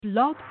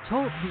Blog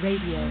Talk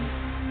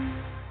Radio.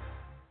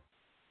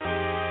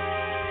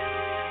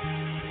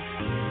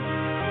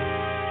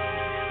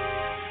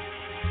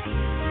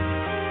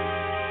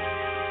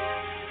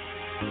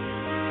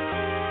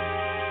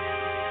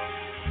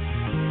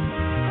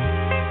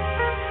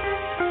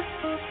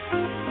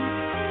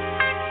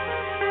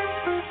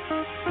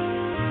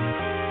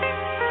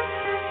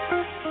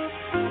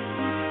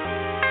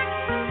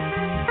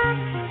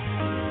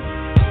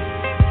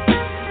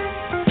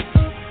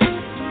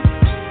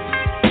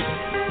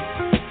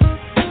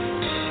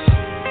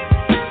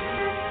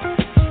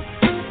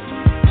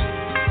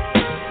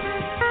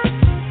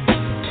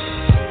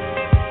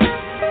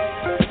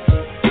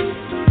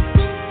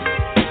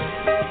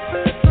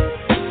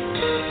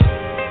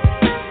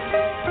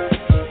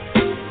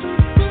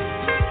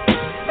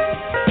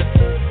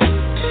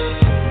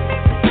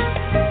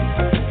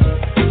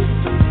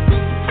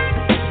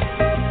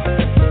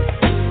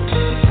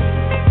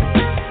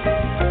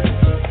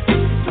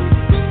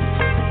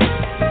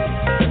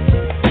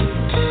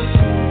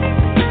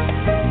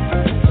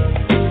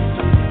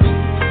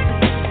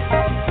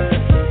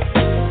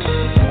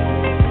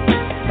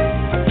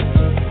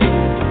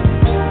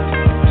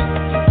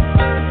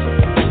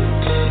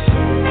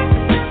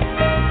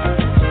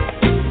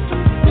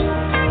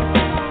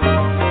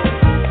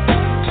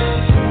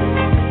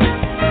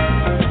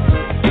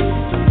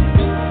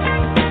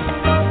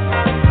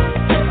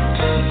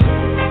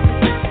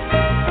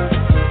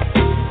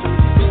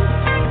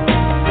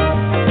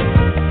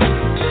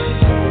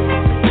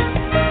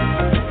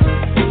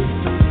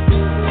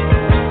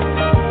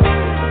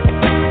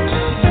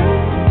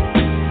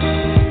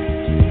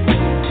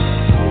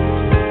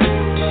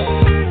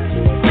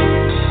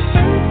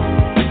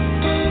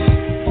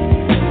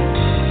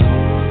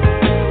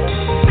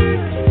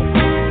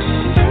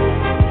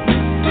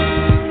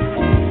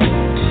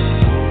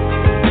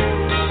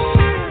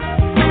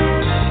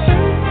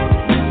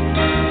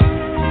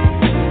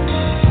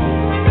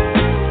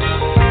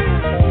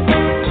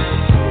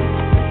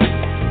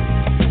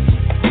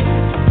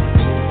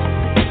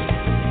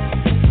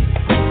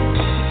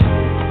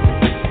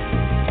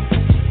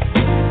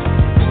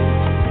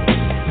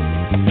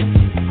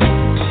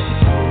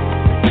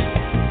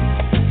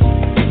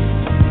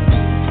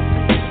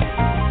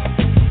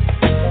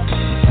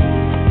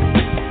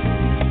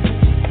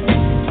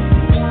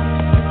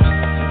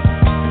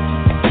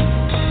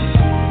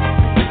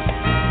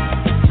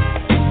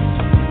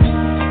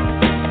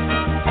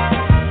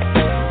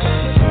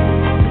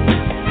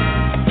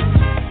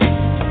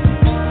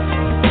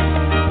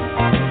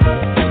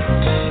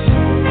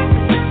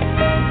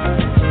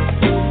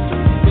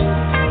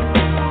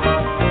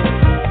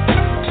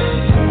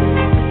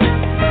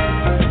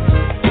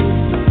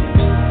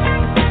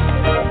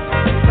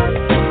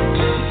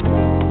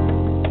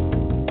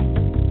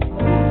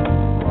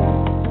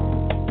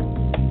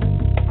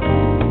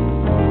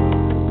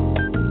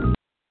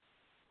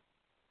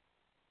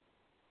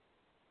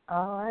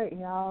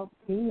 Y'all,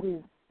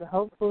 please,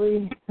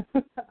 hopefully,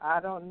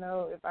 I don't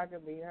know if I can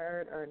be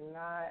heard or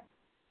not.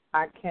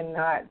 I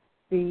cannot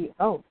see.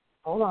 Oh,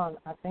 hold on.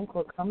 I think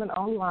we're coming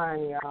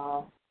online,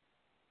 y'all.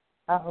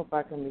 I hope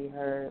I can be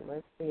heard.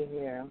 Let's see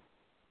here.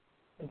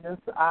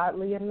 Just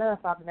oddly enough,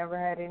 I've never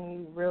had any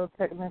real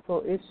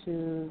technical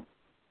issues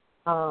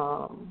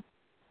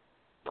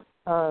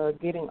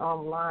getting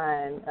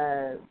online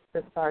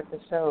to start the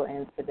show.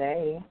 And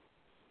today,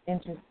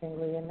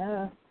 interestingly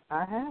enough,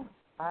 I am.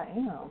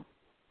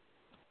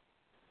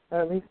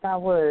 Or at least I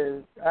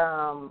was.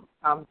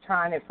 I'm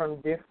trying it from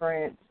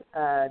different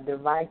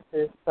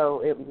devices,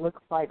 so it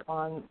looks like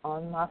on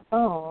my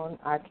phone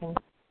I can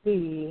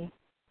see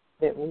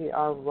that we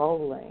are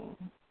rolling.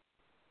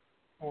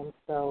 And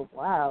so,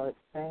 wow, it's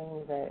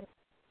saying that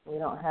we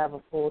don't have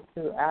a full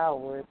 2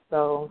 hours.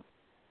 So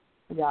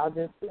y'all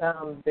just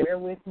bear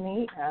with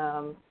me.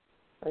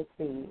 Let's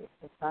see.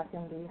 If I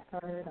can be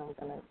heard, I'm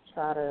going to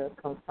try to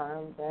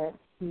confirm that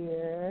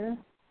here.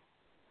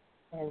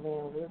 And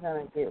then we're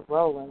going to get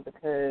rolling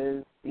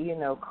because,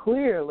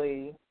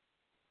 clearly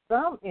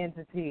some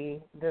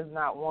entity does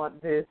not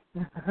want this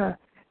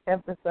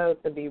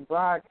episode to be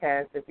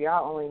broadcast. If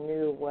y'all only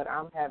knew what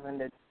I'm having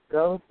to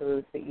go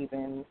through to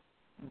even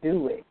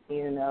do it,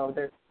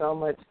 there's so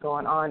much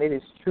going on. It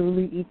is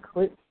truly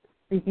eclipse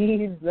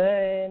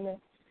season.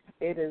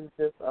 It is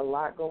just a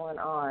lot going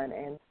on.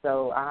 And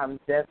so I'm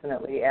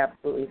definitely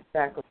absolutely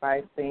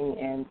sacrificing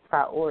and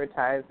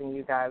prioritizing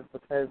you guys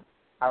because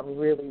I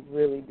really,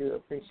 really do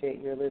appreciate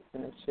your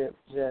listenership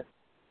just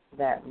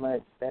that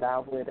much that I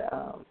would,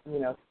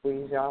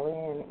 squeeze y'all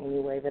in any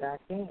way that I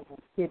can.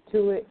 Let's get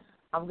to it.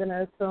 I'm going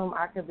to assume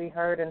I can be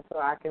heard until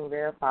I can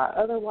verify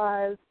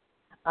otherwise.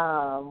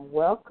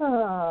 Welcome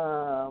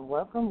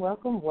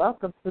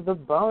to the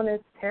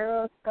bonus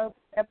TAROTSCOPES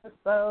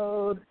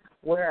episode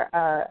where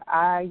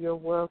I, your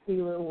world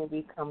healer, will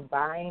be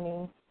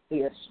combining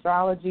the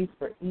astrology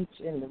for each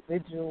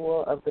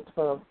individual of the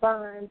 12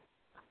 signs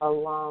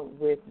along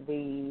with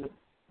the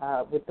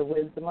with the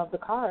wisdom of the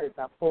cards.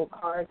 I pulled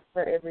cards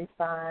for every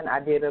sign. I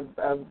did a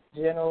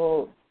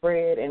general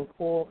spread and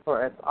pull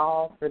for us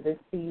all for this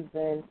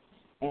season.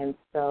 And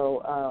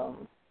so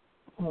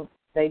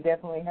they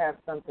definitely have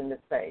something to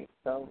say.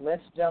 So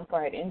let's jump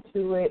right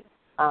into it.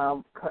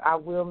 I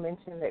will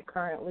mention that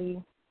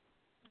currently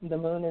the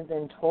moon is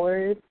in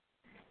Taurus.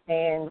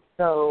 And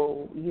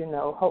so,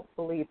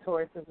 hopefully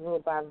Taurus is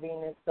ruled by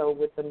Venus. So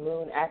with the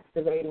moon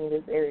activating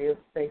this area of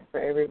space for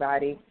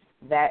everybody,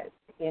 that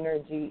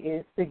energy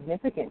is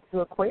significant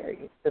to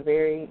Aquarius, the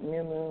very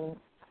new moon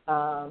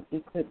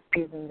eclipse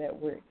season that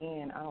we're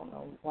in. I don't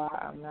know why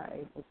I'm not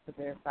able to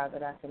verify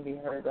that I can be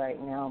heard right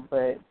now,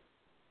 but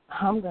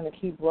I'm going to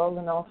keep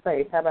rolling on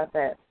faith. How about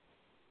that?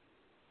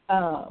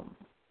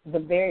 The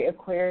very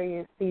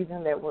Aquarius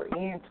season that we're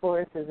in,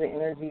 Taurus is an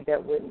energy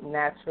that would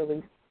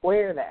naturally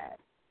square that.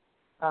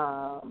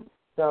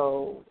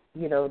 So,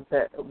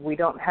 that we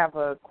don't have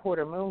a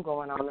quarter moon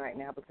going on right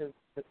now because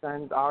the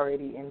sun's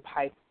already in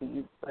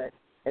Pisces, but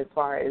as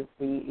far as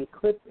the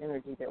eclipse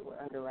energy that we're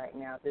under right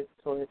now, this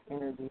Taurus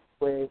energy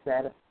squares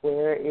that. A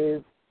square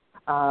is,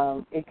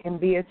 it can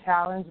be a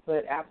challenge,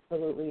 but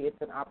absolutely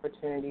it's an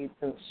opportunity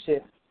to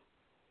shift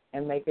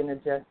and make an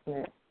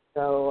adjustment.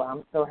 So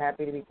I'm so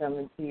happy to be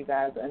coming to you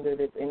guys under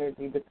this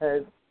energy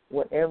because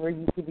whatever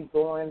you could be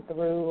going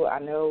through, I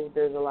know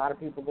there's a lot of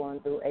people going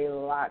through a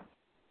lot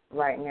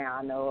right now.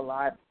 I know a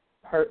lot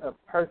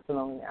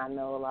personally. I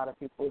know a lot of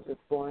people just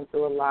going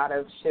through a lot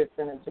of shifts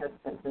and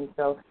adjustments. And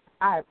so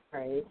I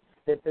pray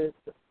that this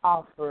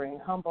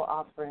humble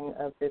offering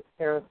of this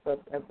TAROTSCOPES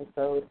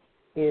episode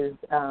is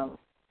the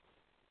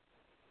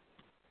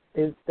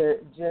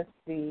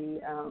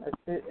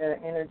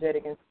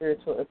energetic and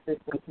spiritual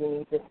assistance you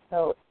need to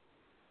help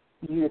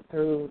you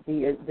through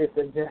this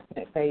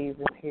adjustment phase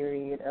and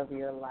period of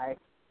your life.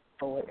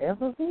 For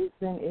whatever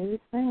reason, it is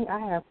saying I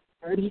have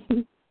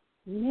 30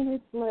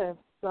 minutes left.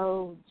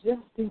 So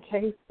just in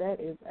case that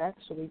is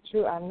actually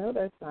true, I know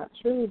that's not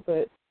true,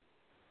 but,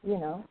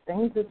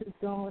 things are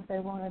just doing what they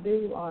want to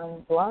do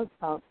on Blog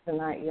Talk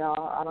tonight,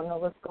 y'all. I don't know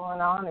what's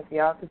going on. If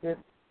y'all could just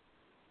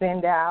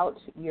send out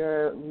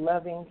your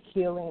loving,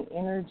 healing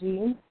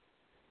energy,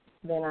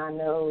 then I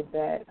know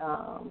that,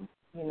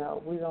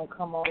 we're going to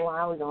come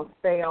online, we're going to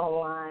stay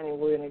online, and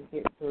we're going to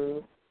get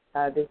through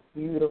this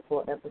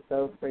beautiful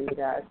episode for you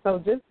guys. So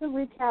just to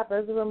recap,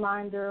 as a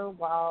reminder,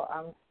 while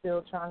I'm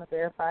still trying to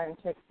verify and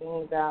check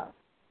things out,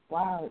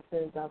 wow, it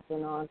says I've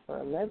been on for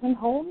 11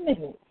 whole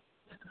minutes.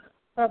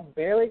 I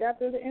barely got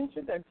through the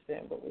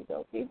introduction, but we're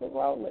going to keep it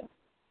rolling.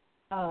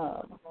 Yay,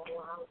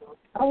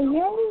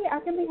 I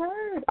can be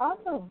heard.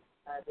 Awesome.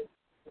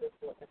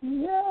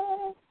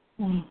 Yay.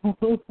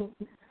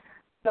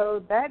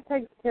 So that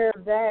takes care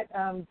of that.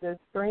 The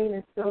screen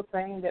is still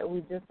saying that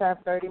we just have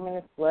 30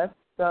 minutes left.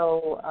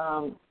 So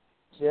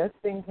just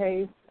in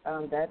case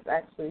that's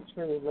actually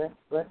true,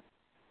 let's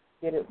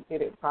get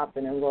it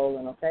popping and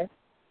rolling, okay?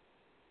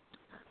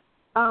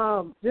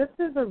 Just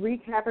as a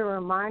recap and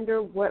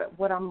reminder,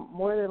 what I'm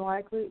more than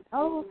likely.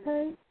 Oh,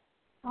 okay.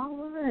 All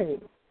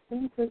right.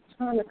 Things are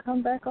trying to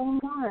come back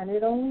online.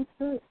 It only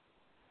took.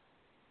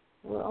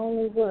 We're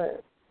only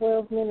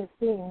 12 minutes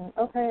in.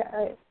 Okay,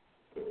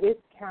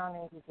 it's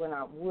counting when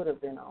I would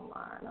have been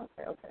online.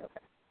 Okay.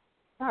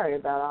 Sorry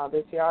about all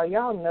this, y'all.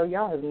 Y'all know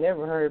y'all have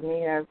never heard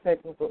me have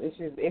technical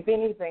issues. If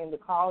anything, the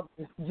call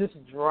just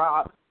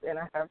drops and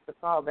I have to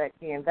call back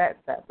in. That's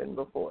happened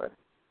before.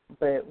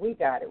 But we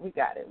got it.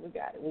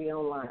 We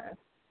online.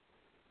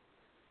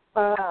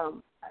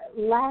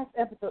 Last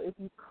episode, if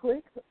you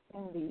click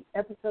in the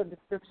episode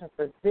description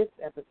for this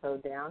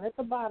episode down at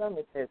the bottom,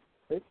 it says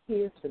click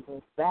here to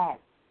go back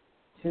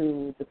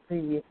to the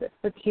previous,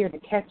 click here to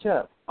catch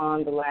up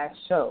on the last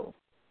show.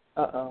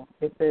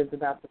 It says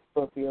about the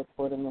Scorpio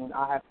quarter moon.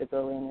 I'll have to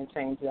go in and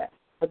change that.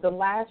 But the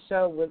last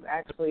show was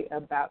actually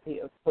about the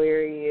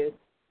Aquarius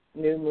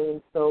new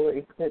moon solar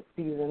eclipse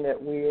season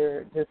that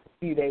we're just a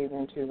few days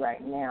into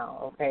right now,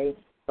 okay?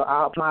 So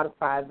I'll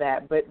modify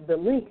that. But the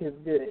link is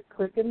good.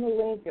 Click in the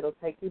link. It'll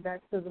take you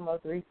back to the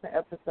most recent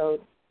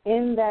episode.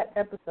 In that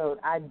episode,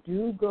 I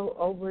do go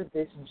over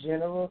this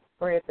general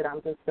spread that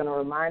I'm just going to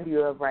remind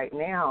you of right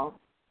now.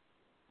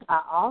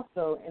 I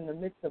also, in the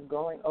midst of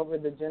going over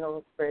the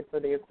general spread for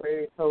the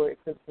Aquarius solar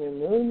eclipse new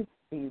moon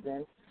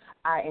season,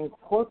 I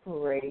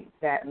incorporate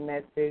that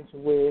message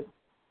with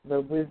the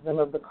wisdom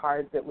of the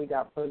cards that we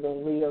got for the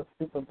Leo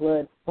Super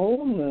Blood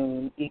full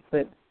moon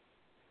eclipse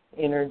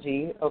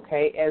energy,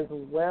 okay, as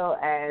well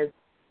as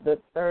the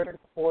third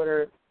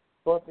quarter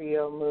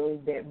Scorpio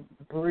moon that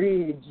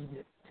bridged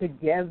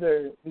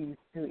together these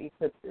two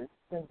eclipses,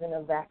 since in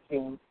a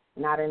vacuum,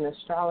 not in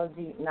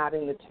astrology, not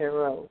in the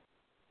tarot.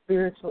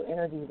 Spiritual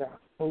energies are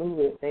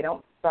fluid. They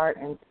don't start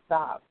and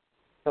stop.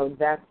 So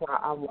that's why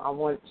I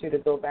want you to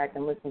go back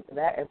and listen to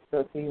that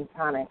episode so you can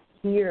kind of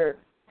hear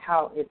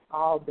how it's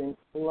all been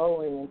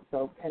flowing and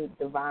so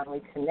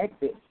divinely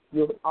connected.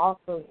 You'll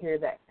also hear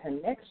that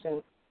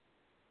connection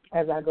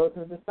as I go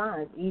through the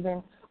signs,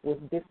 even with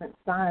different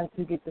signs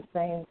who get the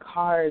same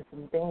cards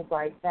and things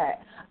like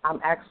that. I'm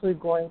actually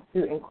going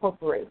to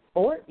incorporate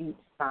for each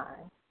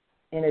sign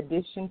in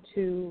addition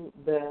to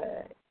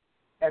the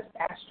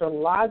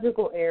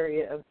astrological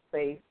area of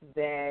space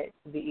that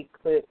the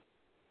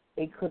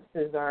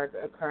eclipses are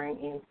occurring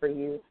in for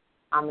you,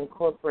 I'm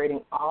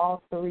incorporating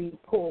all three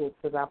pulls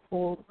because I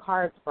pulled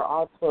cards for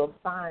all 12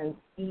 signs,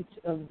 each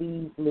of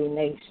these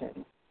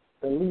lunations.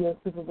 The Leo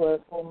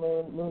superblood full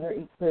moon, lunar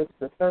eclipse,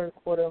 the third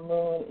quarter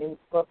moon in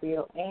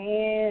Scorpio,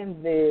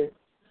 and this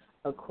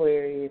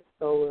Aquarius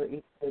solar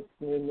eclipse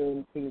new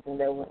moon season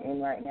that we're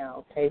in right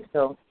now. Okay,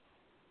 so,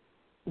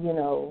 you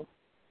know,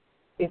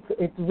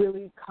 it's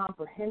really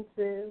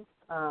comprehensive.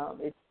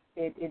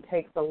 It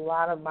takes a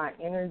lot of my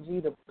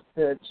energy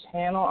to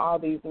channel all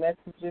these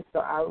messages, so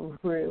I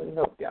really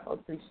hope y'all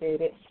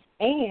appreciate it,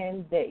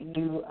 and that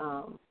you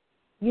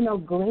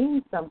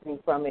glean something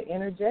from it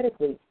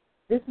energetically.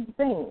 This is the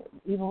thing.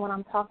 Even when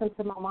I'm talking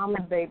to my mom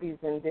and babies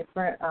and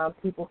different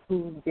people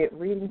who get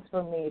readings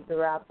from me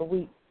throughout the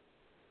week,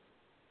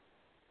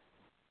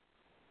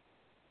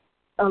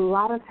 a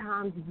lot of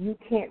times you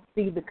can't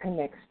see the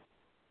connection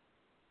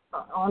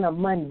on a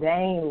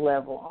mundane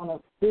level, on a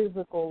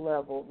physical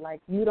level.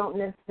 Like, you don't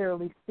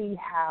necessarily see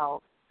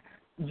how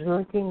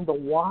drinking the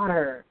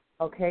water,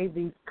 okay,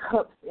 these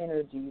cups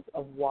energies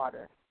of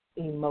water,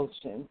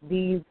 emotions,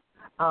 these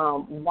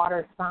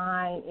water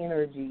sign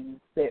energies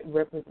that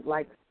represent,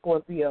 like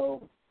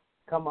Scorpio,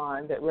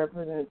 that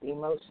represents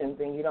emotions,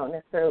 and you don't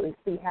necessarily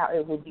see how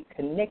it would be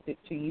connected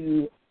to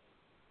you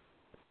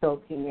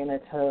soaking in a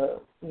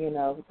tub,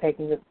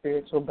 taking a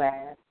spiritual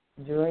bath,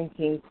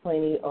 drinking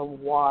plenty of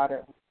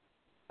water,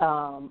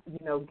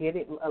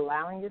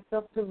 allowing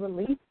yourself to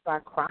release by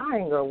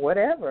crying or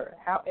whatever,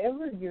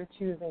 however you're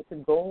choosing to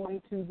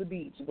going to the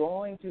beach,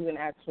 going to an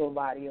actual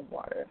body of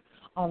water.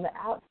 On the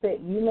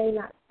outset, you may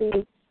not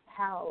see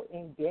how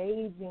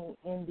engaging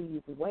in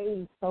these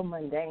ways, so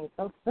mundane,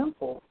 so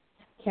simple,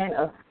 can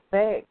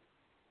affect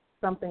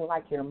something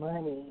like your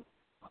money,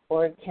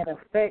 or it can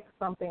affect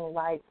something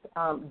like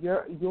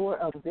your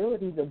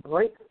ability to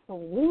break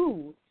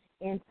through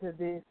into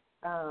this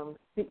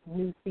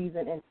new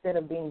season instead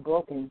of being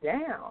broken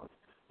down.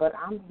 But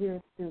I'm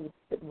here to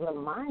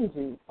remind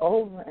you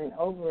over and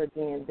over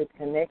again the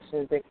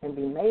connections that can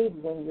be made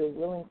when you're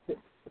willing to.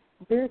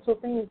 Spiritual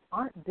things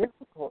aren't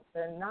difficult.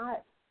 They're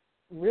not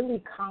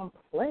really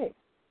complex.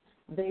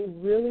 They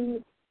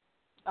really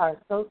are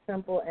so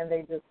simple, and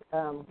they just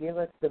give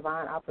us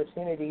divine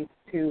opportunities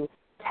to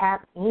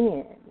tap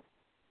in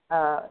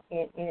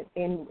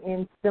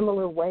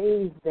similar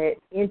ways that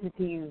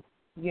entities,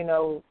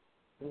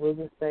 we'll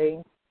just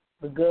say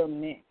the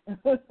government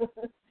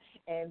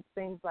and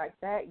things like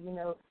that,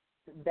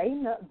 they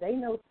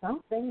know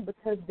something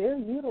because they're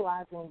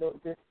utilizing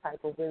this type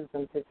of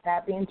wisdom to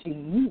tap into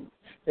you,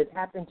 to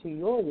tap into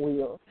your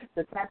will,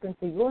 to tap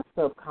into your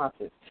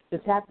subconscious, to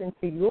tap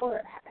into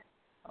your,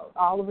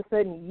 all of a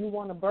sudden you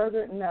want a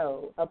burger?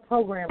 No, a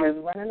program is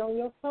running on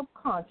your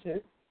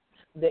subconscious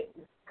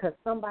because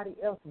somebody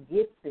else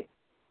gets it.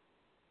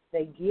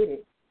 They get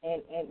it,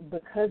 and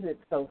because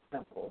it's so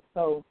simple.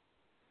 So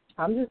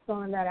I'm just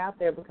throwing that out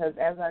there because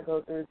as I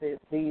go through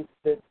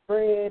this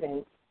spread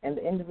and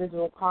the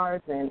individual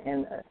cards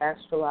and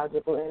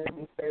astrological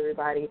energies for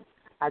everybody,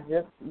 I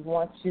just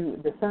want you,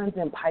 the sun's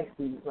in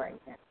Pisces right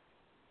now.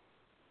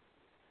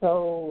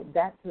 So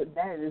that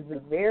is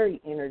the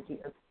very energy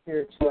of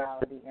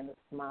spirituality and of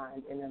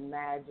mind and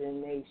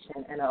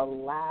imagination and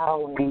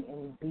allowing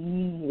and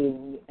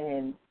being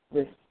and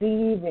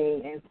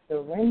receiving and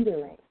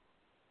surrendering.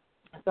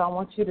 So I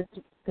want you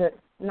to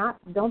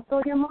don't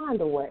throw your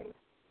mind away,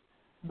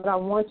 but I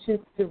want you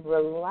to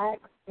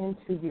relax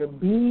into your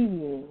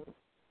being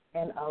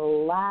and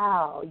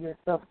allow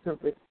yourself to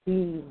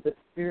receive the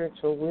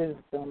spiritual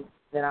wisdom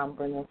that I'm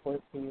bringing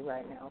forth to you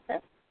right now, okay?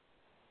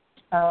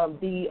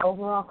 The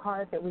overall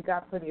card that we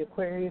got for the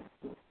Aquarius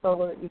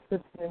solar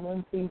eclipse and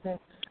moon season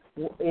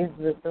is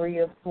the Three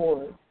of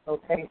Swords,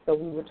 okay? So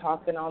we were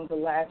talking on the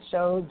last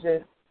show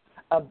just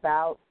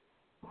about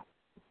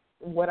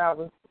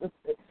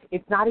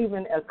it's not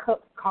even a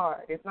cup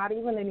card. It's not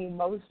even an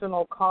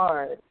emotional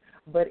card,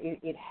 but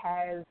it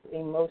has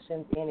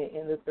emotions in it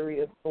in the Three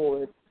of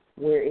Swords,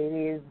 where it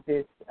is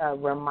this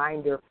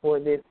reminder for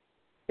this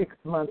 6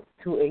 months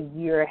to a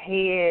year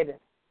ahead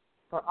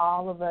for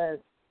all of us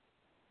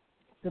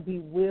to be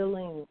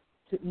willing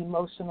to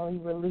emotionally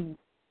release,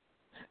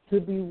 to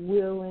be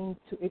willing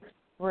to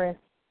express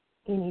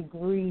any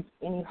grief,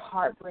 any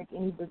heartbreak,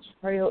 any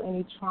betrayal,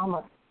 any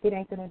trauma. It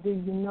ain't going to do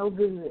you no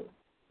good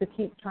to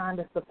keep trying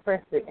to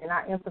suppress it. And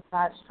I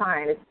emphasize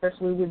trying,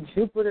 especially with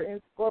Jupiter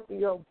and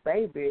Scorpio,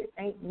 baby.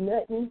 Ain't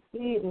nothing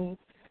hidden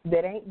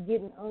that ain't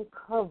getting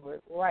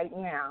uncovered right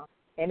now.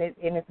 And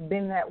it's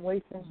been that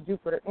way since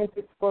Jupiter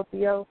entered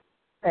Scorpio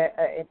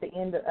at the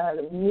end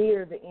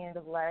near the end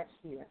of last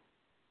year.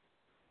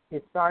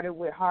 It started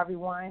with Harvey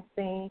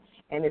Weinstein,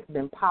 and it's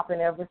been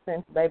popping ever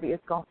since, baby.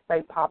 It's going to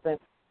stay popping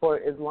for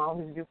as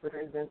long as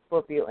Jupiter is in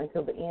Scorpio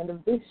until the end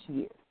of this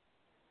year.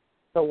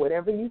 So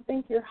whatever you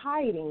think you're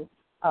hiding,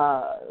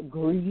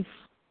 grief,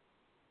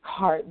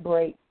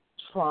 heartbreak,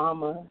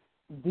 trauma,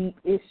 deep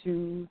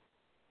issues,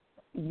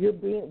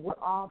 we're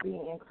all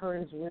being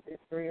encouraged with this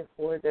Three of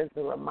Swords as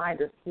a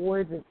reminder.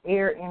 Swords is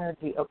air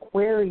energy.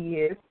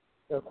 Aquarius,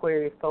 the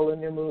Aquarius solar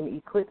new moon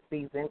eclipse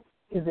season,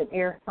 is an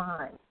air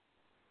sign.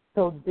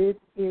 So this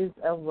is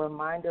a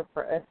reminder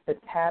for us to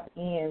tap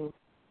in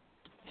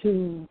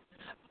to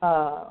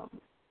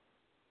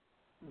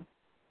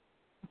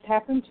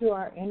tap into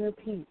our inner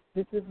peace.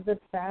 This is the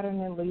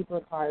Saturn and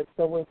Libra card.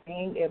 So we're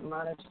being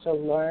admonished to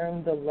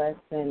learn the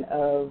lesson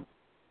of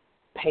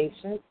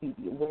patience.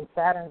 When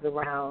Saturn's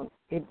around,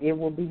 it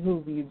will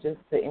behoove you just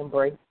to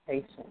embrace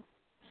patience.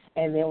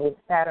 And then with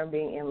Saturn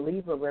being in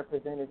Libra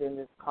represented in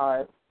this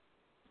card,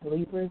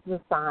 Libra is the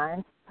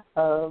sign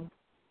of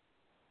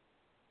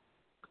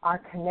our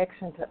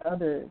connection to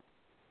others,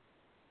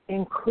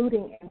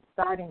 including and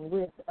starting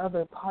with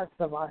other parts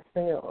of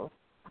ourselves,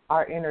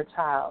 our inner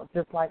child,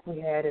 just like we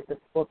had at the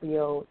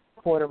Scorpio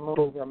quarter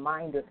moon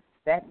reminder.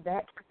 That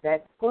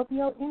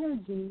Scorpio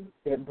energy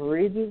that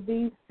bridges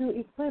these two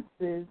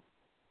eclipses,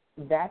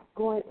 that's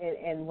going,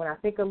 and when I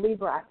think of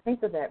Libra, I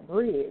think of that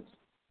bridge.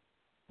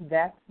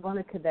 That's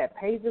going to, that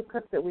Page of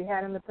Cups that we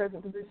had in the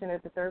present position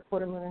at the third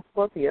quarter moon in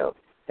Scorpio,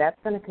 that's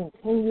going to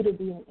continue to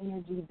be an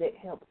energy that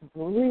helps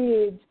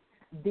bridge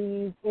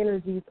these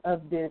energies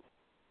of this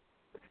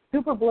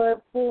super blood,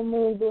 full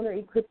moon, lunar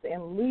eclipse,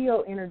 and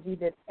Leo energy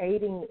that's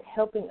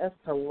helping us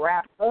to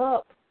wrap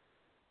up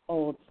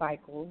old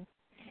cycles.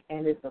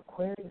 And it's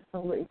Aquarius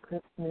solar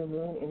eclipse, new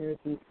moon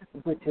energy,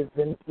 which is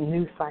the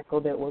new cycle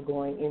that we're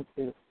going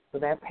into. So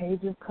that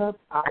Page of Cups,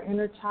 our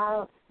inner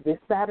child, this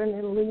Saturn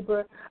in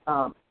Libra,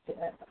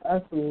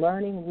 us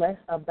learning less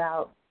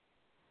about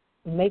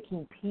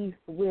making peace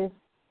with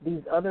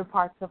these other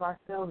parts of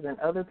ourselves and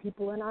other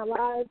people in our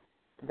lives.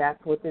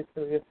 That's what this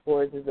Three of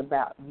Swords is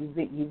about.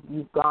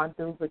 You've gone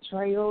through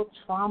betrayal,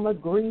 trauma,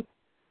 grief.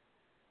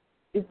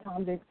 It's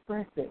time to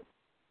express it.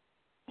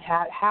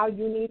 How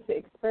you need to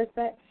express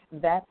that,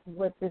 that's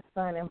what this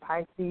Sun in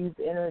Pisces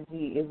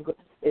energy is.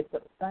 It's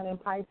Sun in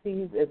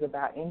Pisces is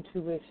about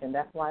intuition.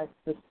 That's why it's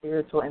the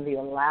spiritual and the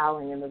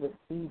allowing and the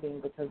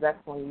receiving, because that's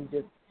when you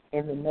just,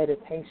 in the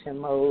meditation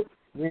mode,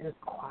 you're just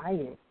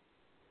quiet.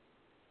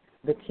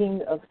 The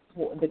King of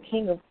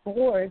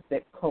Swords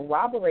that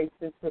corroborates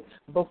this.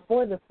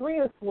 Before the Three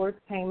of Swords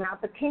came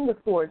out, the King of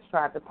Swords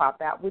tried to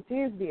pop out, which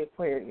is the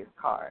Aquarius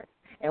card.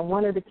 And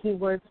one of the key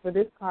words for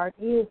this card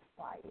is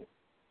quiet.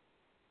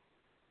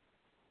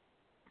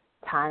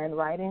 Tying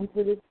right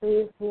into this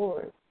Three of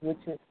Swords, which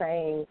is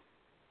saying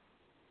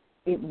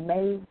it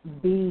may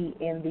be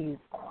in these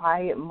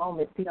quiet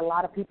moments. See, a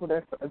lot of people,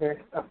 they're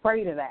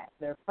afraid of that.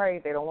 They're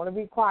afraid. They don't want to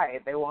be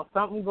quiet. They want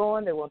something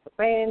going. They want the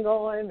fan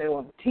going. They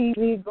want the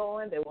TV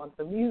going. They want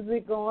the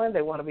music going.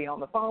 They want to be on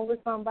the phone with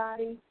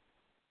somebody.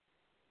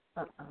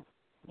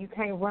 You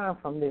can't run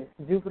from this.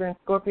 Jupiter and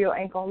Scorpio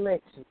ain't going to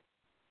let you,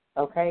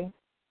 okay?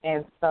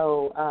 And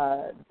so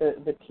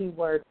the key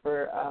word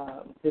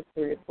for this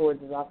Three of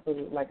Swords is also,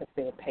 like I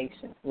said,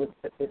 patience with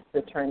this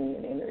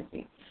Saturnian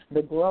energy.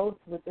 The growth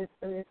with this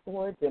Three of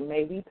Swords, it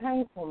may be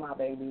painful, my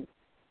baby,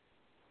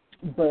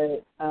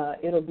 but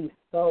it'll be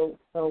so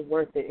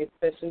worth it,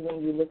 especially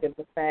when you look at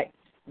the fact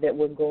that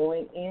we're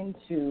going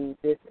into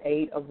this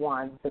Eight of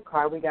Wands. The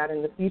card we got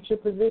in the future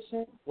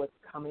position, what's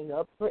coming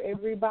up for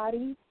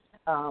everybody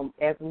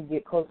as we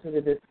get closer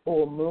to this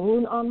full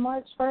moon on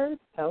March 1st.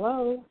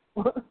 Hello.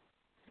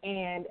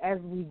 And as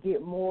we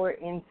get more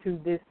into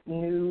this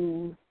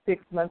new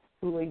 6 months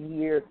to a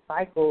year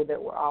cycle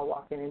that we're all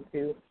walking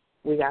into,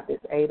 we got this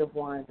Eight of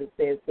Wands that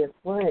says, guess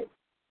what?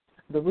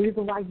 The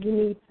reason why you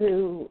need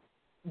to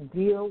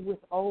deal with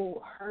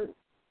old hurt,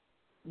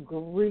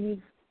 grief,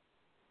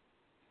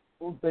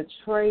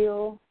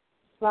 betrayal,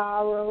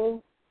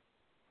 sorrow,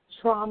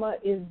 trauma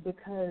is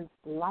because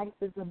life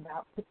is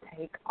about to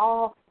take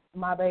off,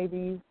 my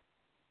babies.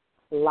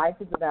 Life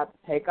is about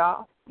to take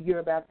off. You're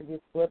about to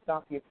get swept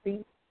off your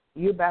feet.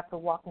 You're about to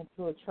walk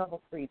into a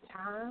trouble-free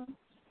time.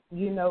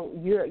 You know,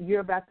 you're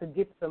about to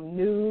get some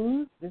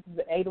news. This is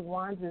the Eight of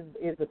Wands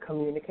is a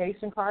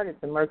communication card. It's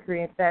a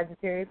Mercury and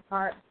Sagittarius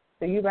card.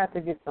 So you're about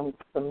to get some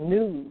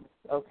news,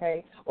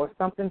 okay, or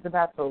something's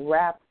about to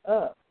wrap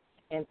up.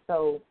 And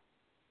so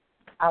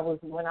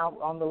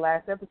on the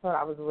last episode,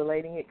 I was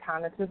relating it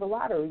kind of to the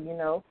lottery. You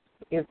know,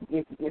 if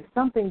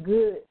something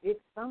good, if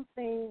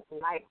something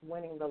like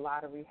winning the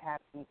lottery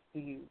happens to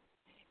you,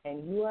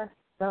 and you are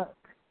stuck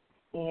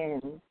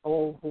in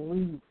old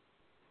grief,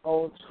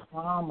 old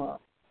trauma,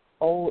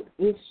 old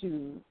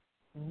issues,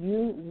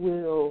 you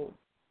will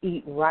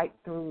eat right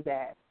through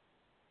that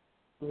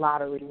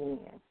lottery win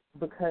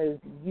because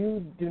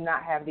you do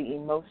not have the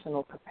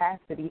emotional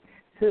capacity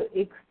to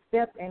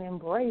accept and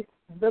embrace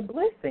the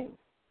blessing.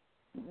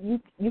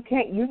 You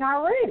can't. You're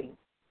not ready.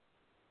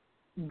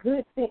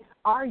 Good thing.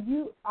 Are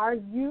you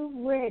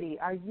ready?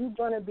 Are you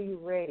going to be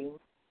ready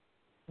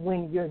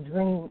when your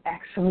dream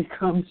actually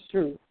comes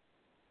true?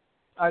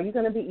 Are you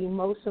going to be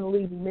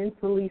emotionally,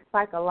 mentally,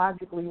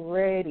 psychologically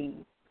ready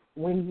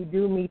when you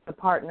do meet the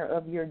partner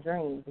of your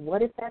dreams?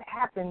 What if that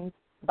happens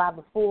by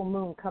the full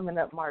moon coming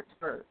up March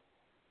 1st?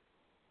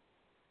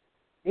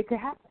 It could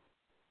happen.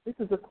 This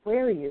is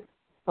Aquarius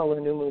solar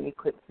new moon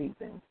eclipse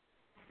season.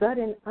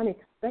 Sudden,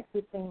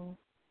 unexpected things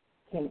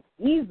can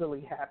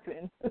easily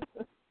happen.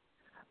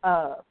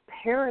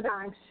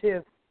 Paradigm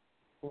shifts,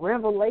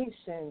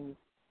 revelations,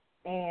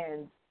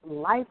 and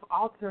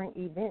life-altering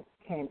events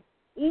can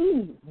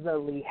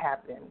easily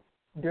happen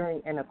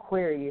during an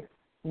Aquarius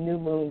new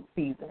moon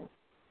season.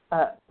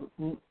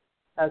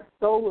 A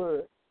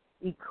solar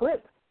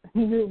eclipse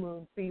new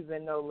moon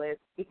season, no less,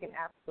 it can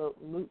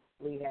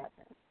absolutely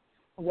happen.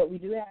 What we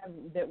do have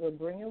that we're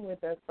bringing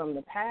with us from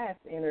the past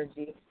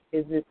energy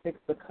is this Six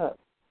of Cups.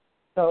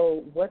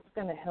 So what's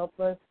going to help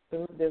us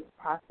through this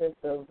process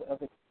of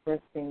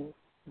expressing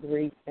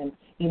grief and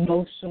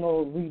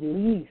emotional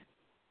release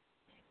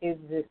is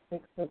this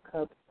Six of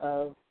Cups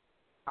of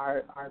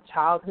our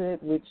childhood,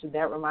 which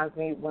that reminds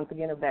me once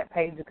again of that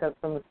page of Cups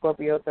from the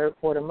Scorpio third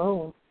quarter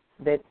moon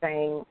that's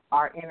saying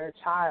our inner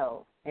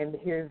child. And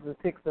here's the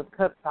Six of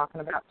Cups talking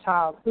about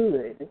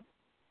childhood.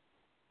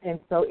 And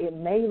so it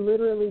may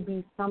literally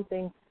be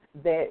something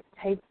that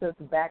takes us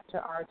back to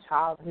our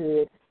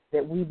childhood,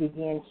 that we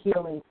begin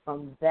healing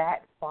from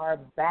that far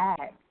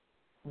back,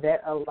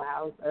 that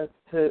allows us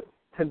to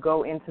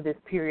go into this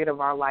period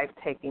of our life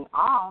taking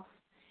off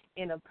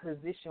in a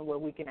position where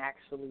we can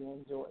actually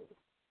enjoy it.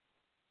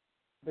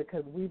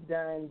 Because we've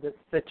done the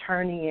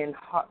Saturnian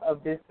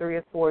of this Three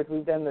of Swords,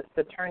 we've done the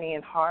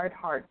Saturnian hard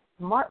heart,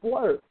 smart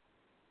work,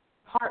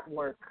 heart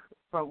work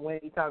from when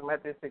you're talking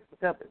about this Six of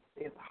Cups.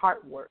 It's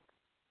heart work.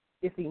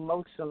 It's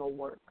emotional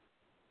work.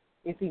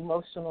 It's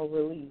emotional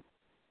release.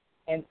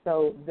 And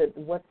so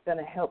what's going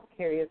to help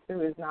carry us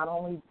through is not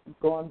only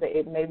going back,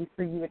 maybe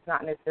for you it's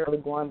not necessarily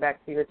going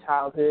back to your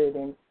childhood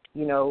and,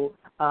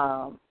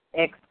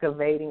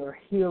 excavating or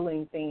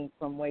healing things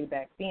from way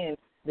back then.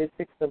 This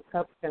Six of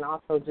Cups can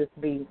also just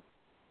be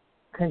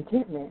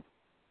contentment.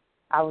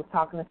 I was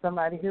talking to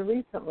somebody here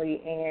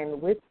recently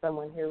and with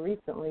someone here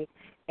recently,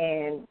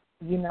 and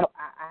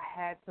I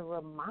had to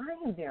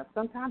remind them.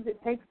 Sometimes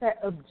it takes that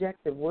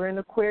objective. We're in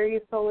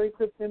Aquarius solar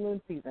eclipse and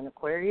moon season.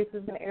 Aquarius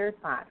is an air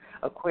sign.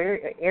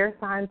 Air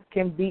signs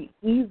can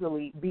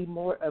easily be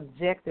more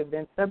objective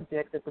than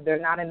subjective, but they're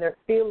not in their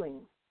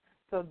feelings.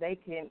 So they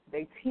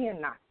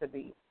tend not to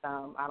be.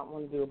 I don't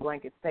want to do a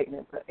blanket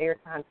statement, but air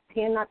signs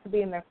tend not to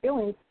be in their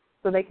feelings,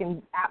 so they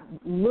can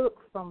look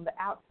from the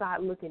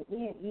outside looking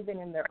in, even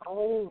in their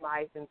own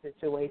life and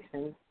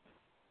situations,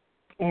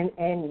 and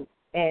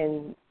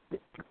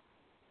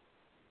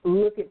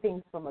look at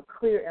things from a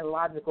clear and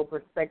logical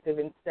perspective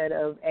instead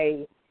of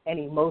an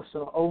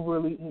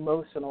overly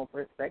emotional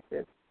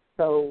perspective.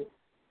 So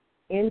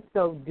in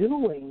so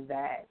doing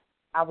that,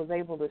 I was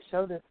able to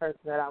show this person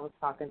that I was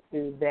talking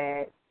to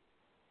that,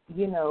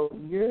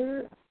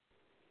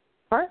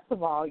 first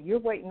of all, you're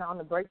waiting on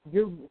the break.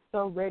 You're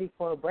so ready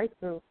for a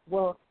breakthrough.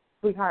 Well,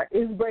 sweetheart,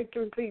 it's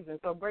breakthrough season,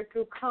 so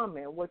breakthrough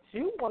coming. What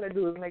you want to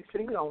do is make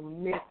sure you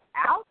don't miss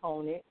out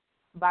on it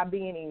by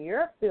being in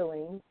your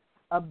feelings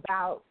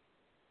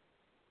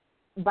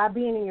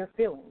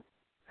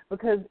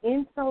because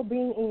in so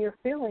being in your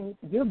feelings,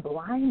 you're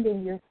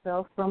blinding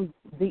yourself from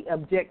the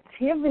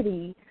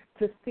objectivity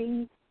to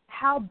see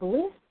how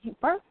blissed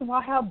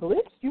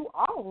you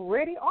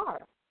already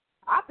are.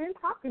 I've been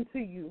talking to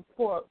you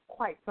for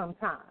quite some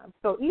time.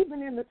 So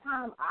even in the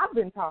time I've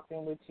been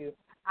talking with you,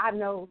 I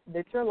know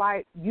that your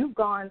life, you've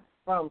gone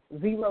from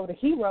zero to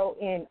hero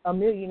in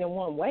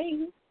 1,000,001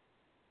 ways.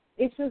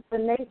 It's just the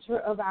nature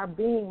of our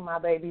being, my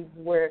babies,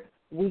 where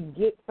we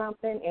get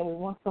something and we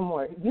want some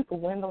more. You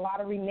could win the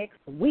lottery next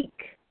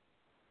week.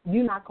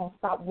 You're not going to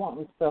stop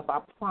wanting stuff,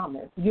 I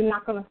promise. You're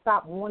not going to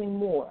stop wanting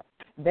more.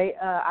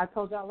 I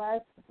told y'all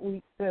last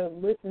week to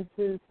listen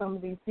to some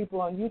of these people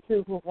on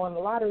YouTube who won the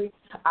lottery.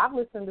 I've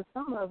listened to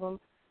some of them.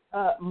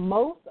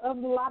 Most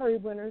of the lottery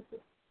winners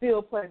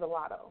still play the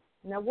lotto.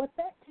 Now, what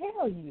that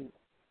tells you,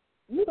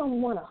 you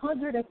don't want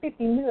 $150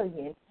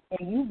 million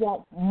and you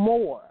want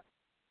more.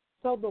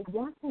 So the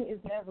one thing is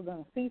never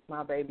going to cease,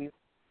 my babies.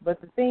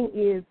 But the thing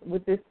is,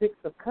 with this Six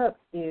of Cups,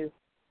 is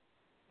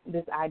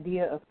this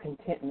idea of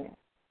contentment.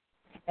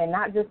 And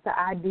not just the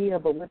idea,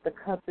 but with the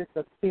cups, it's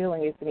a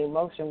feeling, it's an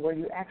emotion where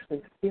you're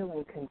actually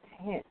feeling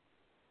content.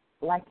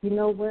 Like, you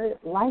know what?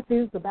 Life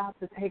is about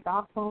to take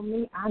off on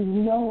me. I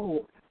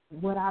know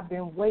what I've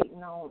been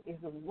waiting on is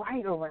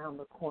right around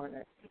the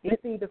corner.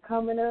 It's either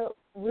coming up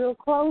real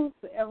close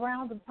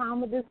around the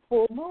time of this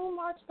full moon,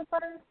 March the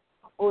 1st,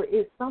 or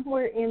it's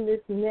somewhere in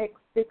this next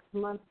 6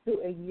 months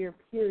to a year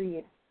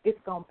period. It's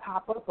going to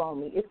pop up on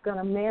me. It's going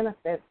to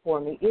manifest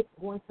for me. It's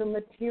going to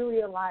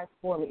materialize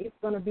for me. It's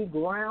going to be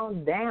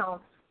ground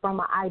down from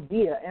an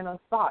idea and a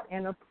thought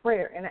and a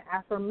prayer and an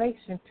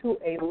affirmation to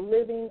a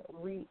living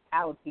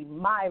reality,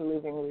 my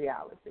living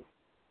reality.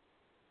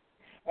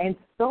 And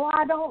so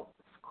I don't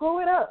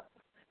screw it up,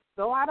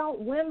 so I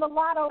don't win the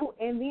lotto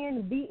and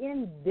then be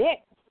in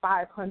debt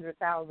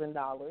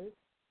 $500,000,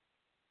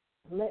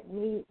 let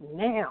me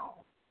now,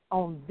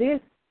 on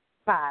this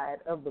side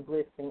of the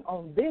blessing,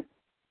 on this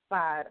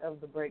side of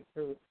the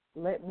breakthrough,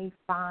 let me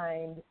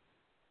find,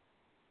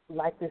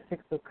 like the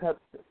Six of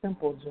Cups,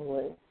 simple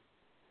joy.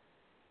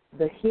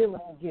 the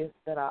healing gifts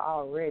that I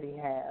already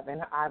have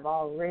and I've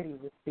already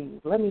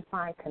received. Let me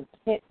find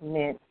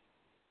contentment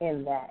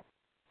in that.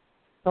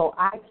 So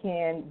I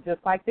can, just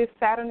like this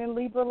Saturn and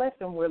Libra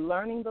lesson, we're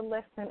learning the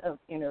lesson of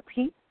inner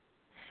peace,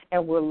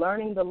 and we're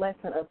learning the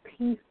lesson of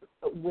peace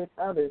with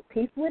others,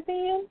 peace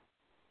within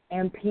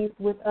and peace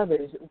with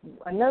others.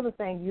 Another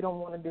thing you don't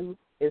want to do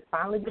is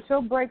finally get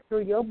your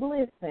breakthrough, your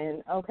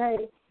blessing,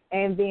 okay,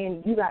 and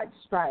then you got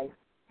strife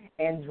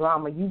and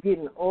drama. You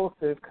getting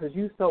ulcers because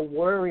you so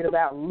worried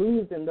about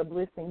losing the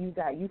blessing you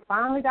got. You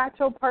finally got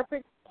your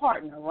perfect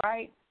partner,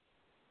 right?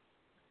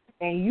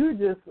 And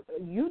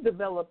you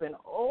develop an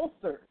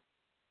ulcer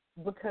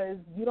because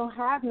you don't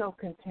have no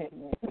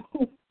contentment.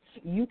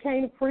 You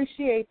can't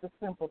appreciate the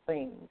simple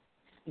things.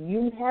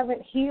 You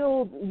haven't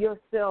healed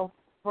yourself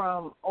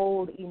from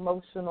old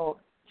emotional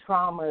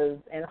traumas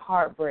and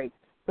heartbreak.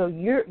 So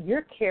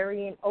you're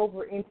carrying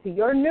over into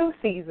your new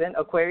season,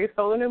 Aquarius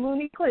solar new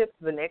moon eclipse,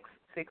 the next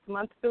 6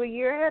 months to a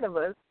year ahead of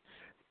us,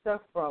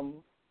 stuff from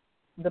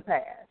the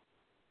past.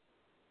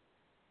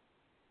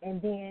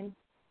 And then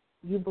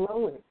you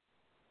blow it.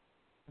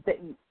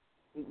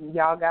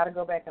 Y'all got to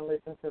go back and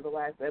listen to the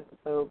last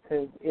episode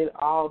because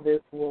all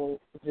this will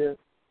just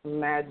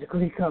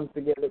magically come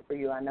together for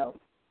you, I know.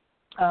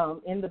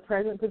 In the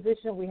present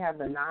position, we have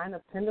the Nine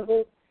of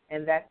Pentacles,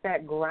 and that's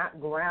that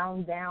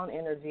ground down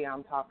energy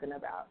I'm talking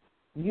about.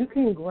 You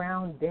can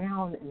ground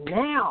down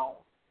now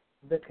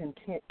the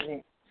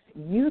contentment.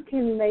 You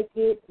can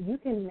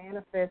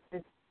manifest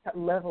this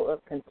level of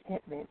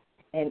contentment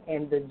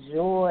and the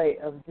joy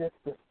of just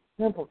the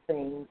simple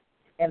things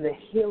and the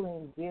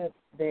healing gifts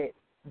that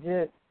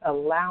just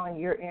allowing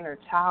your inner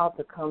child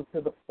to come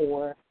to the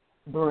fore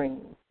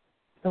brings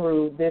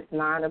through this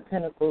Nine of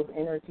Pentacles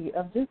energy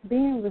of just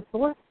being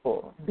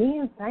resourceful,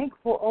 being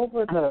thankful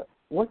over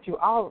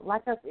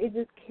it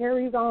just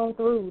carries on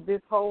through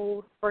this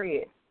whole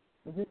spread.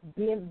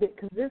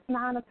 Because this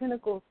Nine of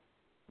Pentacles,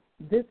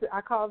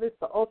 I call this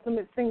the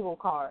ultimate single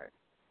card.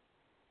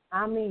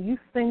 I mean, you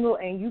single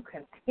and you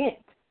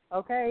content,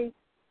 okay?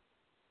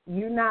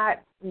 You're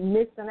not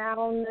missing out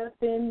on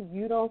nothing.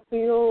 You don't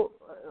feel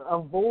a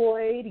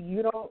void.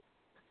 You're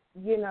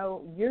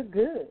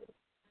good.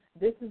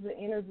 This is the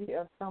energy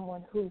of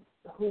someone who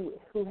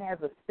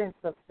has a sense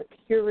of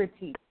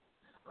security,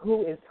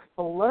 who is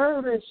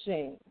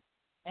flourishing,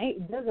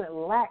 doesn't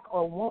lack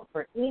or want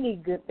for any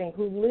good thing,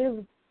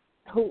 who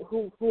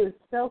is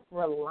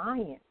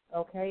self-reliant,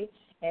 okay,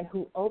 and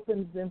who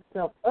opens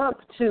themselves up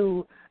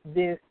to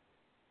this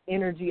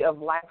energy of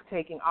life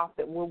taking off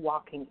that we're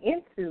walking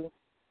into.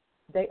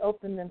 They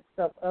open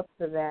themselves up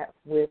to that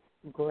with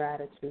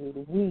gratitude.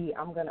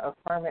 I'm going to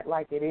affirm it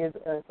like it is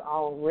us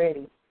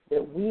already,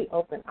 that we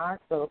open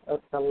ourselves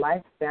up to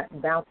life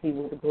bounty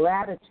with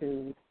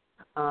gratitude,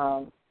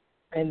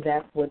 and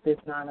that's what this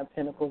Nine of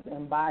Pentacles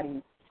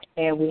embodies.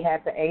 And we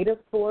had the Eight of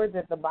Swords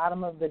at the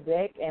bottom of the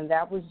deck, and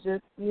that was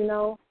just,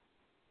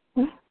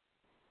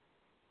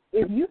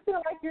 if you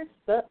feel like you're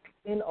stuck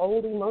in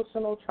old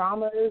emotional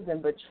traumas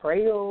and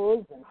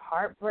betrayals and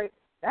heartbreak,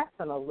 that's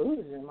an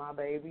illusion, my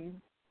baby.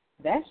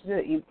 That's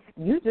just, you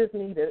just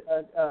need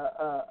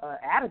a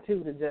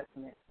attitude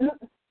adjustment.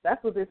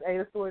 That's what this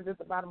Eight of Swords at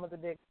the bottom of the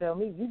deck tell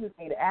me. You just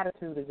need an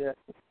attitude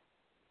adjustment,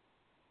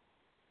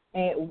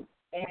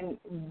 and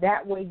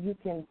that way you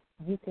can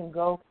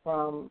go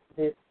from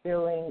this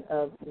feeling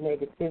of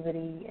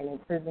negativity and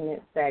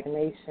imprisonment,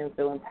 stagnation,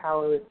 feeling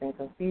powerless and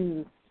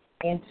confused,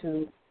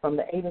 into from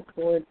the Eight of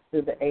Swords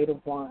to the Eight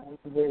of Wands,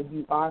 where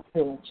you are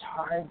feeling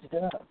charged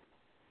up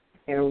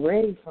and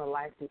ready for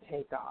life to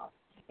take off.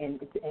 And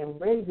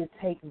ready to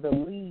take the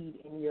lead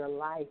in your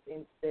life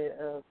instead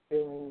of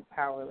feeling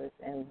powerless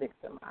and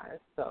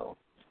victimized. So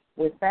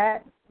with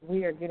that,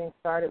 we are getting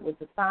started with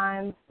the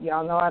signs.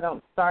 Y'all know I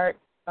don't start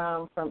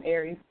from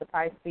Aries to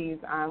Pisces.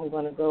 I'm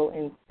going to go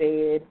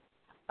instead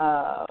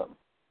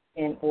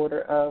in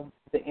order of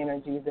the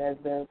energies as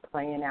they're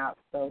playing out.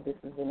 So this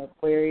is an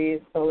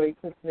Aquarius solar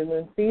eclipse new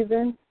moon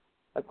season.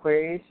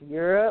 Aquarius,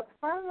 you're up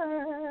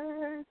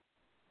first.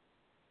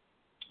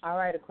 All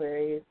right,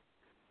 Aquarius.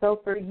 So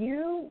for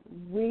you,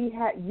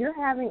 you're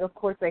having, of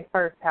course, a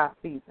first house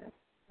season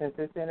since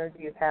this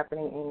energy is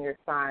happening in your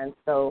sign.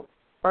 So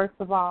first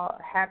of all,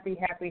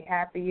 happiest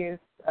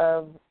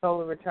of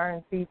solar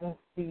return seasons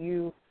to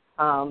you.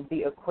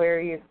 The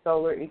Aquarius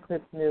solar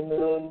eclipse new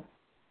moon,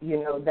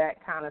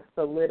 that kind of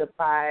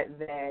solidified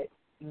that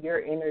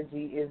your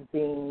energy is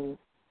being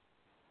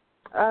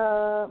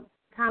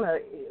kind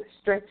of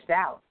stretched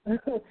out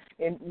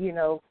and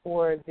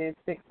for this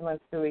 6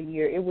 months to a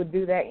year. It would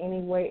do that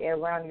anyway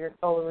around your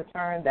solar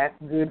return. That's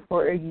good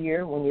for a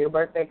year. When your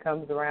birthday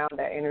comes around,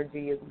 that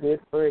energy is good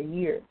for a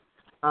year.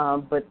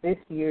 But this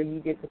year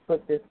you get to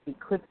put this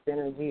eclipse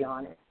energy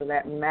on it, so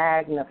that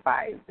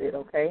magnifies it,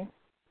 okay?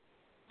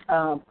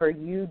 For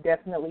you,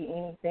 definitely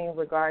anything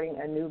regarding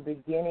a new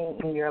beginning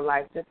in your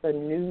life, just a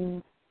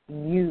new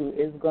you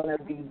is going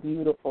to be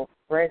beautiful,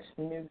 fresh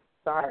new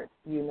start.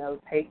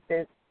 Take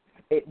this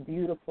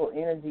beautiful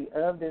energy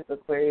of this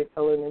Aquarius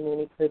solar new moon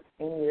eclipse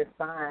in your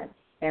sign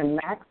and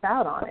max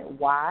out on it.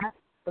 Why?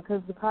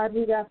 because the card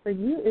we got for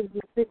you is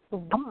the Six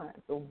of Wands.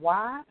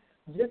 Why?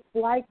 Just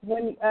like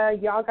when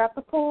y'all got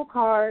the full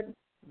card.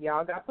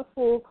 Y'all got the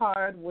full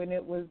card when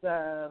it was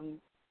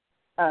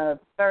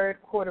third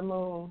quarter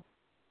moon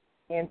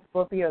in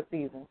Scorpio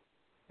season.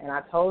 And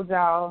I told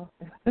y'all,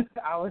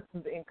 I was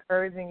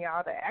encouraging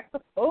y'all to act a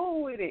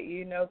fool with it,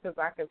 because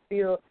I could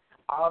feel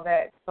all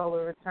that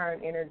solar return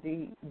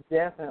energy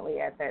definitely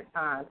at that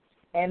time.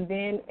 And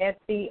then at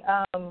the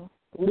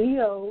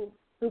Leo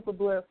Super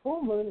Blood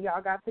Full Moon,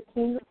 y'all got the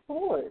King of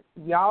Swords,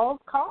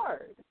 y'all's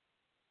card.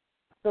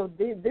 So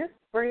this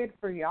spread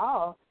for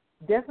y'all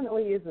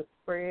definitely is a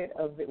spread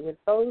of, with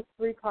those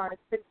three cards,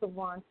 Six of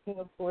Wands, King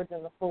of Swords,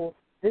 and the Fool,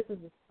 this is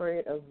a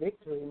spread of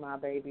victory, my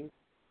babies.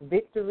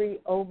 Victory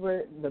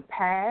over the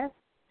past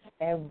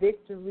and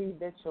victory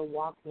that you're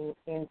walking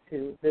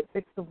into. The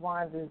Six of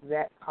Wands is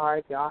that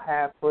card y'all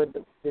have for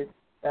this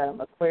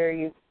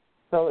Aquarius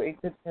solar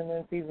eclipse and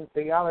moon season. So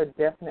y'all are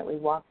definitely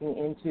walking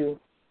into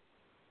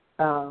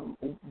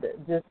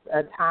just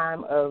a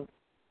time of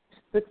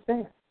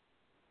success.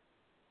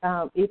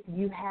 If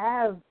you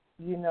have,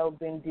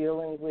 been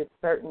dealing with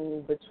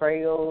certain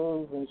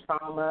betrayals and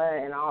trauma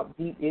and all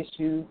deep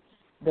issues,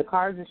 the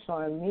cards are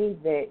showing me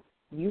that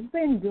you've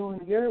been doing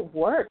your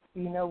work,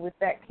 with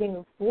that King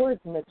of Swords,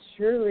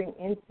 maturing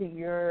into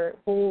your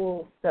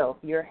whole self,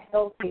 your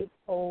healthy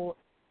whole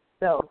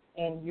self,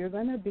 and you're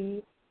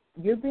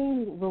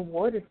being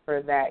rewarded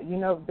for that.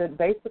 That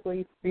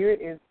basically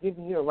Spirit is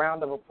giving you a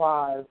round of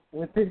applause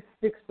with this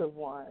Six of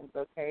Wands,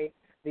 okay?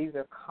 These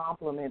are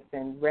compliments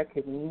and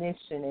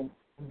recognition and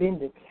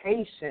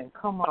vindication,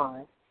 come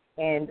on,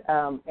 and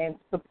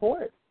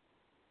support.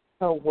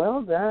 So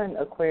well done,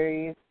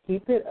 Aquarius.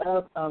 Keep it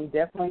up,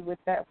 definitely with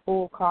that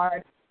full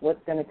card.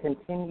 What's going to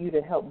continue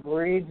to help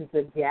bridge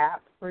the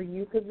gap for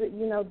you, because,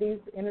 these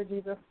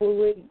energies are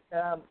fluid.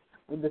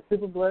 The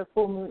Super Blood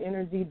Full Moon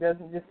energy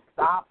doesn't just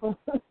stop.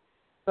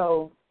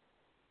 So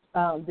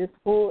this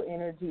full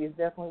energy is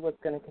definitely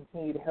what's going to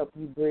continue to help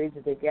you bridge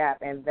the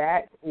gap, and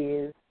that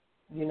is,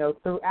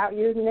 throughout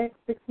your next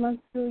 6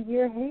 months to a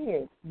year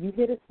ahead. You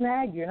hit a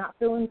snag. You're not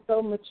feeling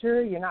so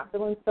mature. You're not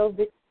feeling so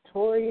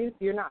victorious.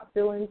 You're not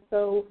feeling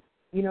so,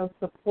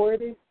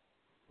 supported.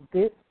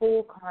 This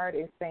full card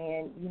is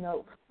saying,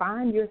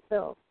 find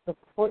yourself,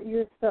 support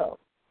yourself.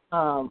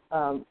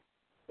 Don't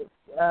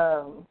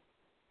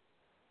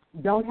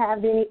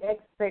have any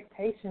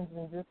expectations,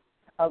 and just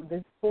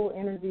this full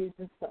energy is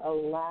just to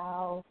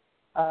allow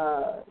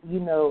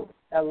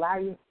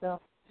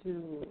yourself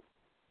to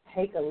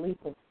take a leap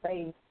of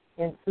faith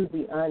into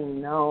the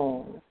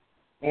unknown,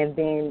 and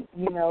then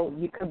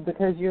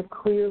because you're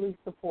clearly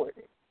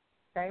supported.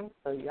 Okay,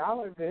 so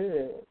y'all are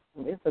good.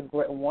 It's a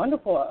great,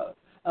 wonderful,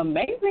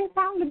 amazing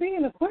time to be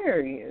in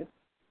Aquarius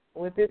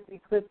with this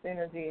eclipse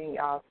energy in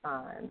y'all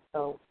sign.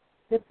 So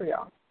good for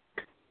y'all.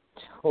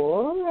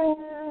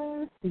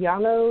 Taurus. Y'all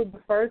know the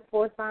first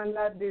 4 signs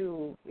I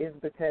do is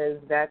because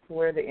that's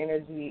where the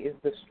energy is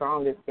the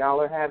strongest.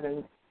 Y'all are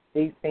having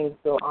these things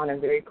go on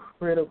in very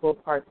critical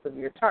parts of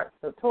your chart.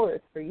 So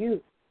Taurus, for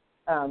you,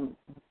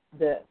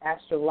 the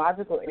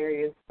astrological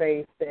area of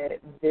space that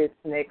this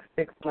next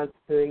 6 months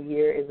to a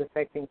year is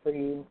affecting for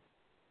you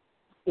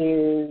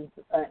is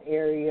an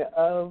area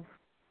of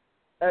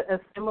a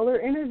similar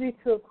energy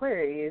to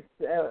Aquarius.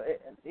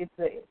 It's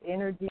an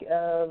energy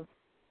of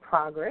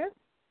progress,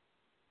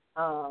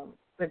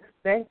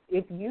 success.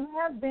 If you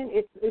have been,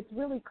 it's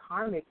really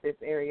karmic, this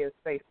area of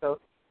space. So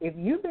if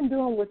you've been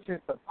doing what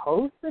you're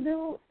supposed to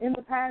do in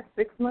the past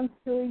 6 months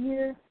to a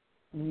year,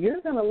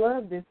 you're going to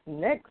love this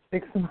next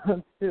 6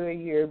 months to a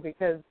year,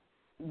 because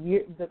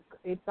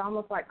it's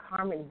almost like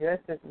karmic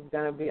justice is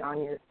going to be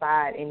on your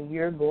side, and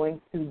you're going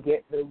to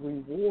get the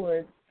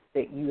rewards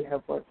that you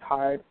have worked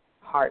hard,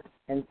 heart,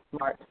 and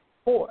smart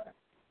for.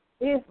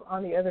 If,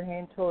 on the other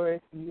hand,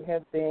 Taurus, you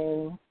have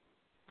been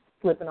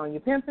slipping on your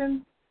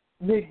pimping,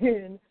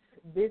 then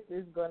this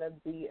is going to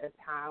be a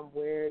time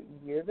where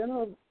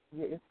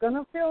it's going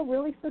to feel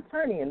really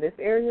Saturnian. This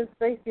area of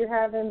space you're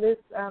having this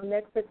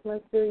next 6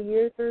 months to a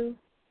year through,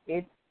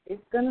 it's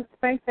going to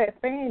spank that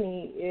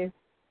fanny if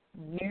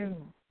you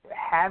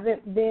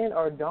haven't been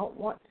or don't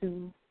want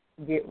to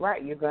get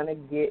right. You're going to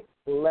get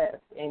less,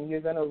 and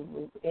you're going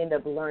to end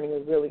up learning a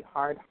really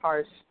hard,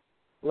 harsh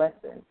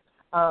lesson.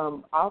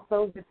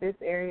 Also, with this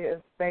area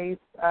of space,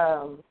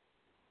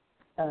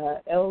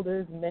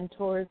 elders,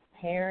 mentors,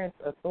 parents,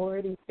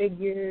 authority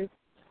figures,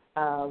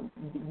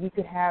 you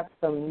could have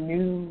some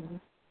new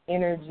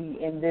energy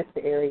in this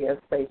area of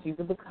space. You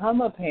could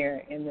become a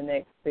parent in the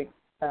next 6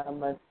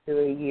 months to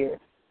a year.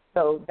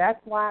 So that's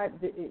why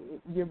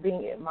you're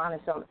being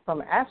admonished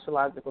from an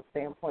astrological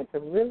standpoint to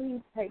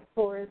really take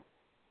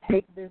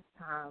this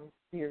time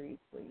seriously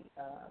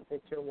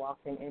that you're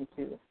walking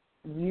into.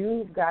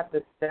 You've got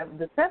the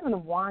Seven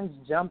of Wands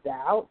jumped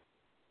out.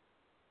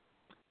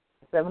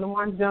 The Seven of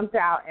Wands jumped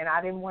out, and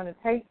I didn't want to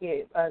take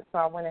it, so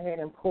I went ahead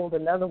and pulled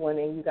another one,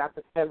 and you got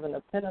the Seven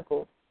of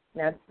Pentacles.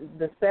 Now,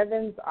 the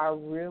sevens are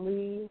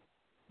really,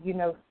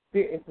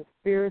 it's a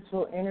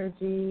spiritual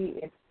energy.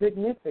 It's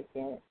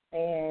significant.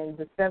 And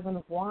the Seven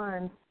of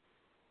Wands,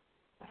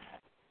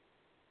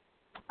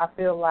 I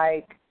feel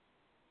like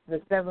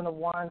the Seven of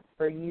Wands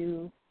for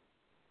you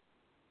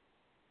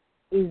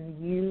is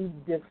you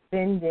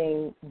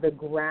defending the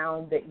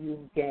ground that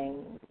you've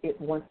gained.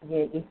 Once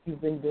again, if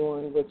you've been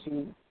doing what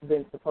you've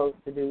been supposed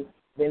to do,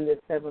 then the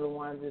Seven of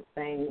Wands is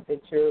saying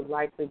that you're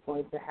likely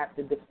going to have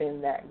to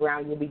defend that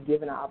ground. You'll be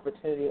given an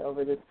opportunity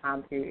over this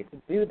time period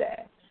to do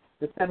that.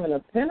 The Seven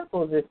of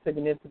Pentacles is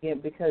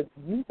significant because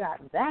you got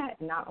that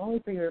not only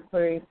for your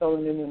Aquarius solar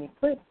new moon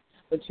eclipse,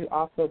 but you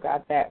also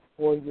got that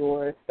for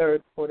your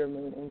third quarter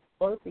moon in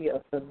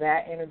Scorpio. So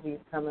that energy is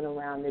coming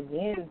around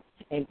again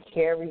and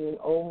carrying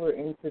over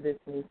into this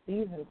new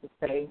season to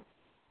say,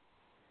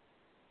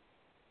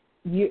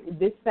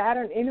 this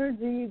Saturn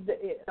energy,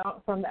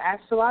 from the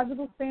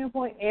astrological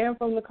standpoint and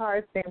from the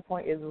card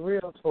standpoint, is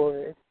real,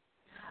 Taurus.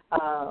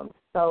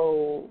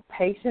 So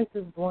patience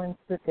is going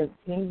to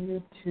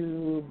continue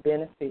to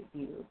benefit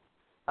you.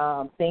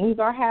 Things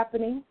are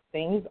happening.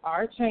 Things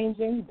are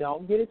changing.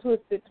 Don't get it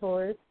twisted,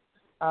 Taurus.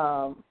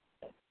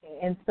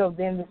 And so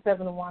then the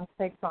Seven of Wands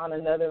takes on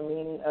another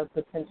meaning of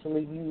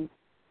potentially you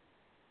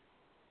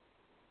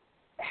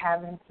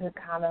having to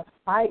kind of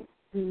fight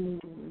to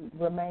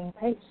remain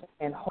patient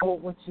and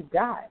hold what you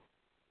got,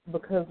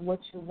 because what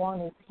you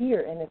want is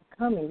here and it's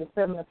coming. The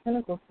Seven of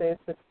Pentacles says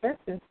success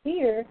is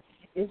here.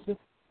 It's just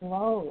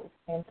slow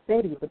and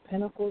steady. The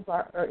Pentacles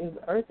is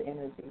earth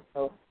energy,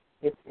 so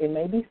it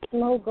may be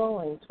slow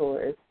going,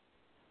 Taurus,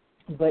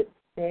 but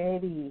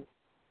steady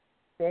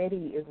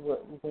is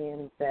what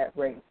wins that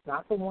race.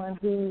 Not the one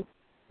who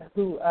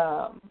the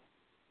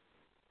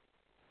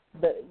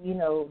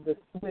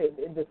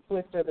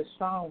swift or the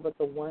strong, but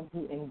the one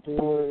who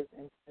endures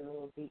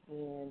until the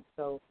end.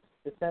 So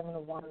the Seven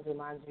of Wands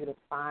reminds you to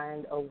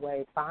find a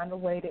way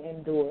to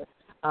endure.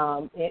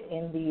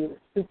 In the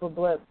super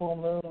blood full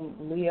moon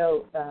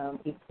Leo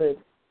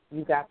eclipse,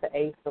 you got the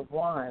Ace of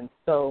Wands.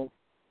 So,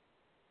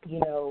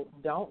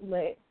 don't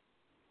let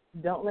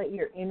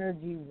your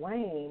energy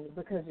wane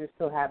because you're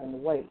still having to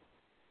wait.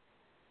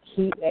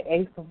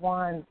 Ace of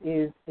Wands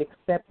is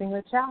accepting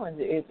the challenge.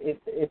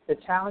 If the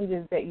challenge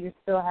is that you're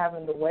still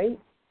having to wait,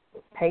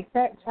 take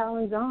that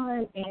challenge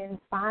on and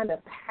find a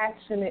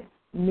passionate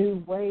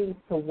new way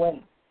to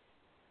wait,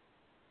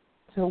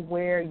 to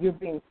where you're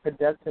being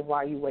productive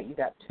while you wait. You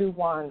got two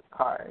Wands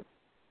cards,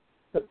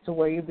 to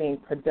where you're being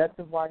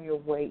productive while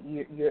you wait.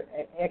 You're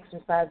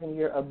exercising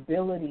your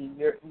ability,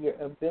 your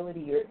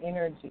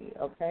energy.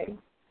 Okay,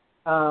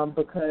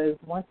 because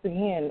once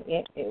again,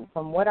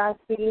 from what I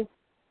see,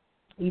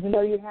 even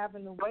though you're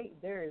having to wait,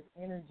 there is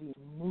energy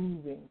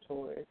moving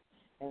towards,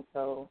 and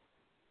so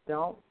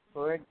don't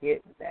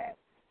forget that.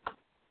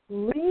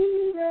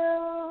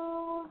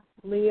 Leo,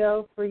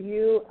 for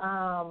you,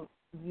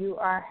 you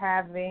are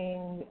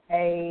having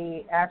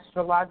a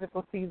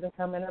astrological season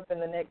coming up in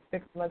the next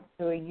 6 months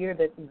to a year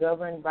that's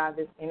governed by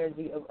this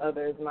energy of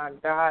others. My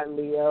God,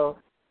 Leo.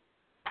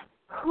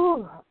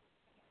 Whew.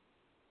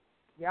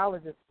 Y'all are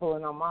just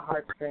pulling on my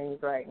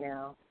heartstrings right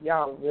now.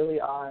 Y'all really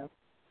are.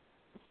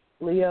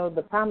 Leo,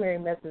 the primary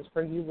message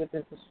for you with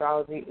this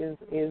astrology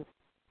is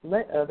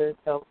let others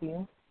help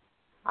you.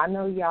 I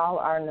know y'all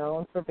are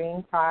known for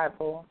being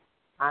prideful.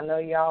 I know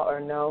y'all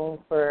are known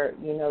for,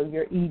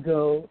 your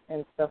ego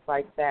and stuff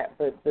like that,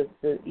 but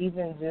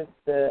even just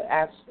the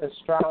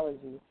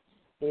astrology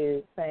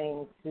is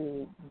saying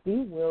to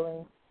be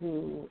willing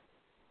to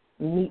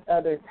meet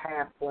others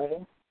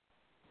halfway.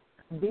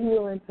 Be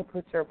willing to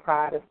put your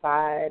pride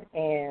aside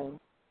and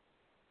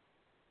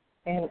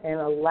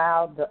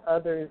allow the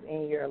others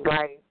in your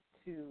life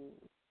to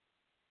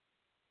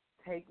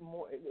take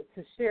more,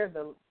 to share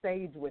the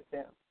stage with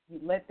them. You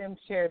let them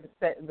share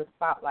the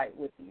spotlight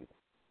with you,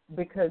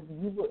 because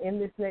you will, in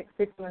this next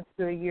 6 months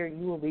to a year,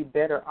 you will be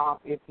better off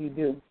if you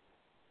do.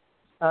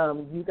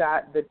 You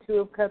got the Two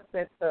of Cups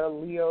at the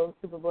Leo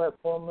Superblood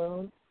full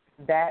moon.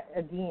 That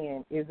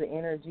again is the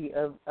energy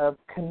of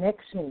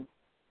connection.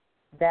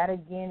 That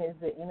again is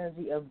the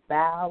energy of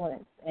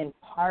balance and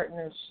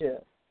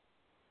partnership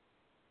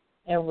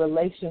and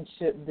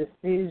relationship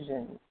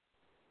decisions.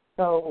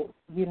 So,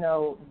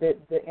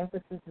 the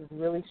emphasis is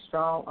really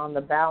strong on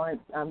the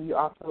balance. You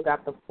also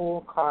got the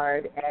Fool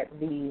card at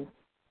the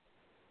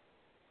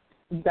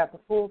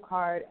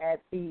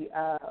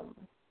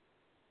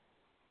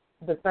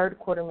third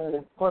quarter moon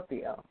in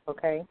Scorpio.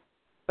 Okay,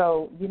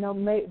 so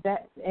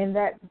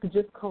that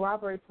just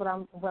corroborates what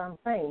I'm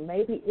saying.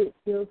 Maybe it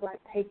feels like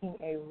taking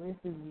a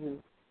risk of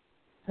you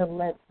to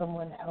let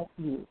someone help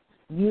you.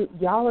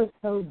 Y'all are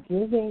so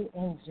giving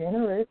and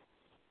generous.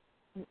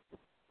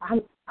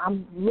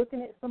 I'm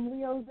looking at some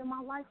Leos in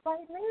my life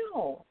right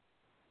now.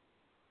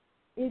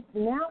 It's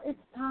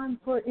time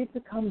for it to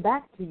come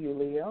back to you,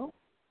 Leo.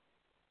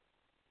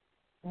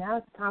 Now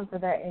it's time for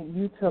that and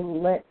you to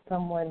let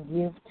someone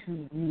give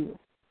to you.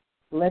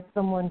 Let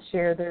someone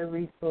share their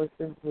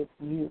resources with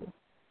you.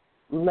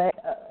 Let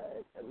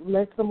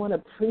someone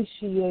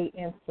appreciate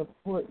and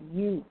support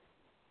you.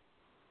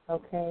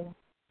 Okay?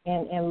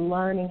 And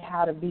learning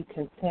how to be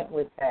content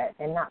with that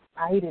and not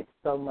fight it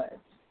so much.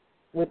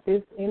 With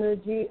this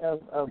energy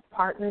of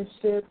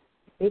partnership,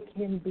 it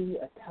can be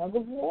a tug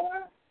of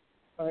war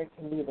or it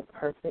can be the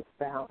perfect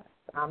balance.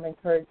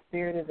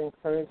 Spirit is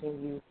encouraging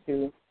you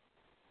to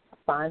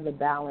find the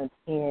balance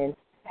in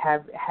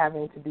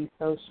having to be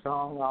so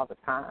strong all the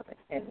time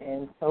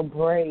and so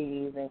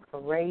brave and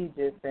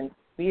courageous and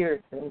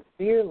fierce and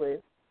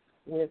fearless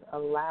with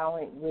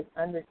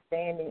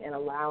understanding and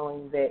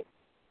allowing that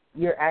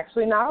you're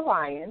actually not a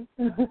lion.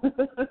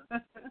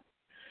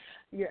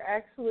 You're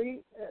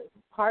actually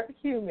part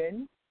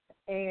human,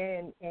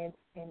 and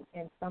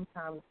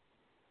sometimes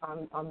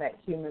on that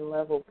human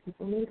level,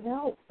 people need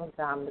help from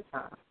time to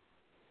time.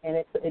 And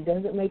it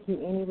doesn't make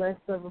you any less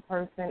of a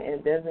person, and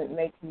it doesn't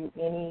make you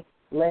any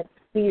less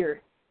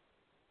fierce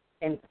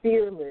and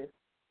fearless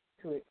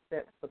to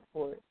accept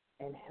support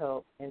and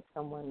help and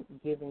someone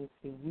giving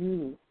to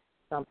you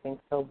something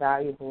so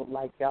valuable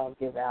like y'all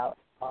give out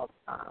all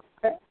the time.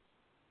 Okay?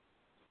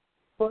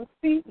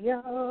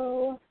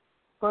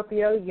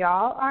 Scorpio,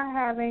 y'all are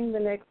having the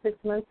next 6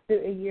 months to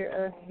a year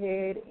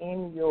ahead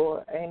in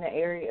the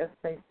area of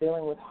space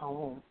dealing with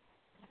home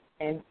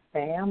and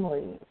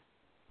family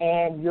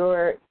and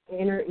your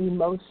inner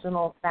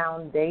emotional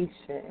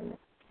foundation.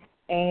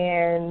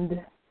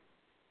 And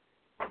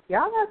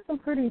y'all have some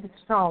pretty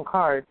strong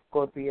cards,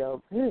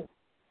 Scorpio. Good.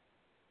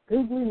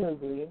 Googly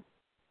moogly.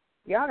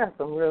 Y'all got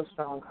some real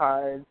strong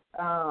cards.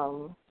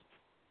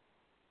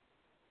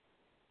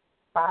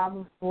 5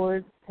 of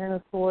Swords, 10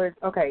 of Swords.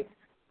 Okay,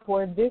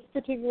 for this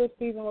particular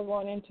season we're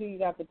going into, you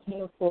got the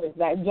 10 of Swords.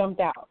 That jumped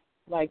out.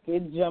 Like,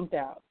 it jumped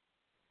out.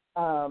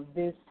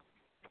 This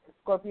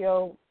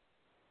Scorpio,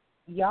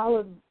 y'all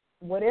are,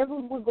 whatever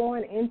we're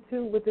going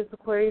into with this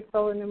Aquarius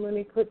solar and moon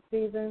eclipse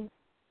season,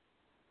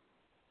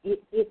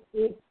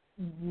 it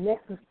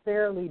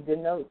necessarily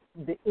denotes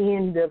the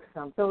end of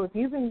something. So if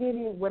you've been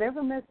getting,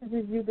 whatever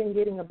messages you've been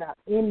getting about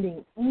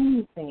ending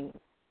anything,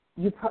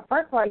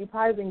 first of all, you've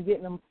probably been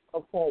getting them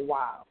for a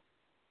while.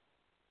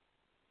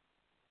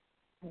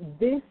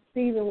 This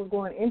season we're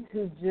going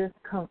into just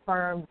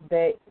confirms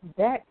that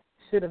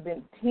should have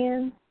been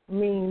 10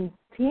 means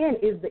 10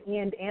 is the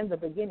end and the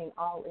beginning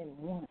all in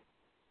one.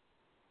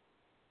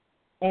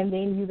 And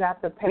then you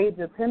got the Page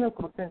of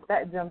Pentacles. Since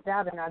that jumped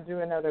out and I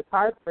drew another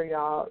card for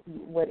y'all,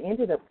 what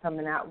ended up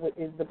coming out with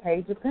is the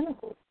Page of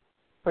Pentacles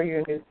for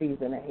your new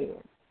season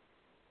ahead.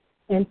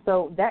 And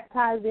so that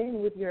ties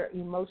in with your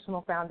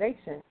emotional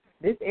foundation.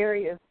 This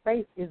area of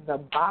space is the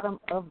bottom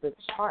of the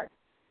chart.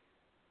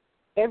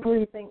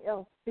 Everything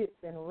else sits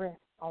and rests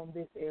on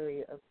this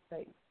area of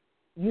space.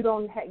 You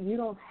don't have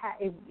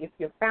if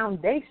your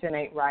foundation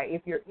ain't right,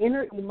 if your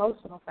inner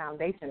emotional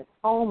foundation, if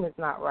home is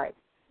not right,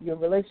 your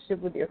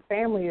relationship with your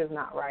family is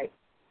not right,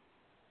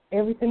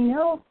 everything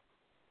else,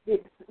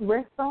 it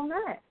rests on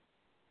that.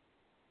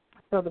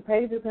 So the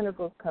Page of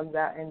Pentacles comes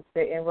out and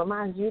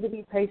reminds you to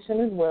be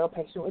patient as well,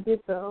 patient with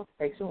yourself,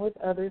 patient with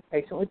others,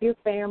 patient with your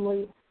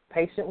family,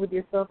 patient with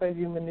yourself as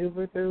you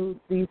maneuver through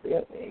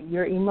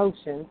your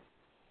emotions.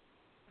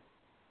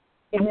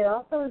 And it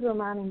also is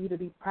reminding you to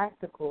be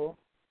practical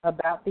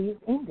about these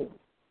endings.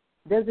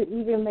 Does it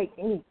even make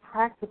any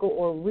practical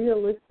or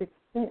realistic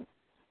sense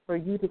for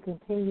you to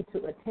continue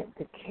to attempt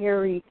to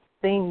carry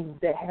things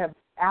that have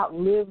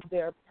outlived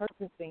their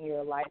purpose in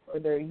your life or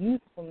their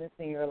usefulness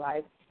in your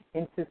life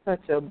into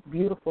such a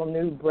beautiful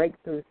new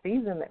breakthrough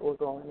season that we're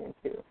going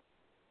into?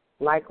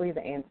 Likely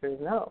the answer is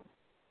no.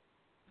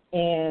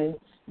 And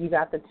you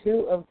got the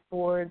 2 of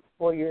Swords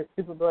for your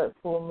superblood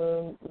full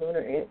moon,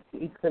 lunar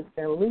eclipse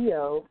in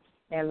Leo,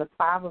 and the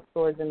 5 of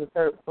Swords in the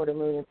third quarter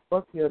moon in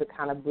Scorpio to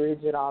kind of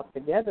bridge it all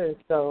together.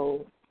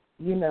 So,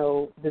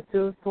 the 2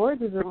 of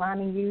Swords is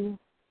reminding you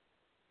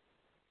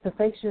to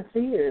face your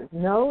fears.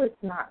 No, it's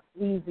not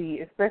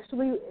easy,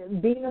 especially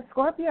being a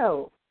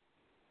Scorpio.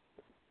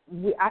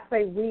 I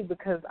say we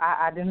because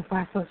I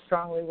identify so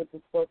strongly with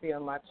the Scorpio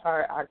in my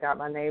chart. I got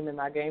my name and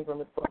my game from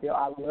a Scorpio.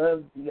 I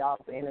love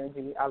y'all's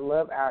energy. I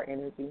love our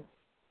energy.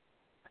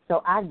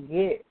 So I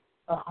get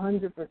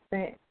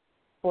 100%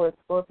 for a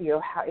Scorpio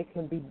how it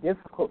can be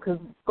difficult, because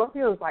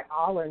Scorpio is like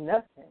all or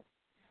nothing.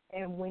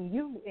 And when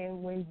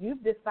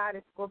you've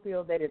decided,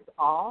 Scorpio, that it's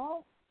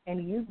all,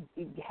 and you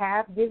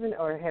have given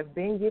or have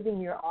been giving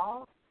your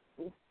all,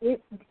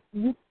 it's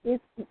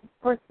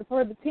for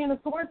the 10 of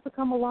Swords to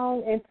come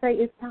along and say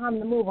it's time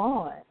to move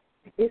on.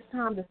 It's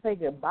time to say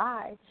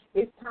goodbye.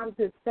 It's time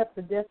to accept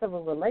the death of a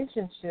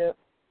relationship.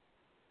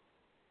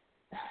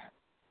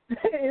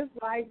 It's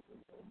like,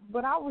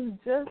 but I was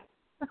just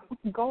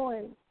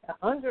going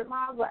 100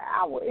 miles an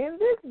hour in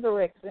this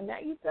direction. Now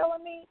you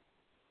telling me?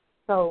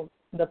 So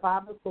the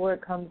 5 of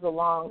Swords comes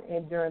along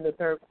and during the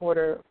third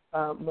quarter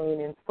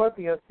moon in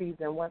Scorpio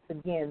season. Once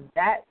again,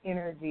 that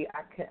energy,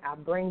 I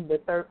bring the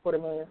third quarter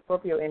moon in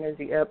Scorpio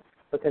energy up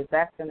because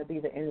that's going to be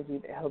the energy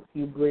that helps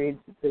you bridge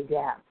the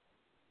gap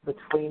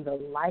between the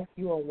life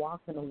you are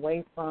walking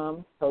away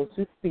from, so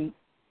to speak,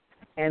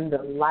 and the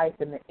life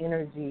and the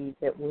energy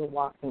that we're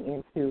walking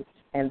into.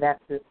 And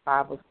that's this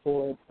 5 of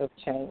Swords of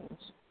change.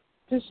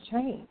 Just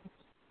change.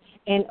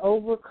 And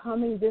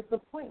overcoming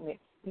disappointment.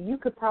 You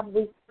could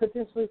probably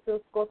potentially feel,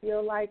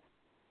 Scorpio, like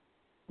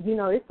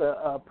it's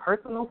a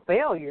personal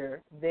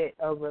failure that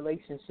a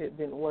relationship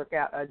didn't work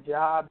out, a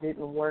job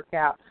didn't work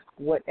out,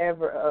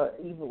 whatever,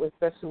 even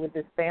especially with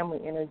this family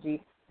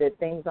energy, that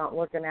things aren't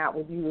working out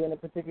with you and a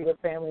particular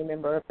family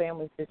member or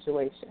family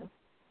situation.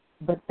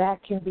 But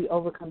that can be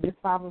overcome. This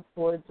Five of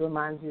Swords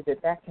reminds you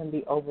that can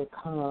be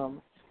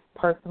overcome.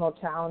 Personal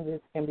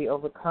challenges can be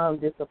overcome.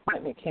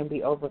 Disappointment can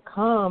be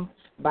overcome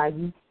by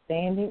you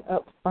standing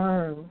up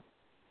firm,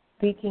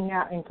 speaking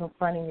out and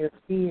confronting your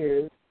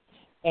fears,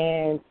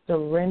 and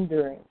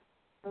surrendering.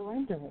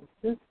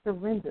 Just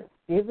surrender.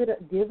 Give it up.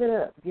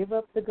 Give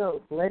up the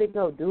ghost. Let it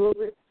go. Do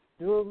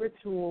a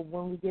ritual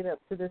when we get up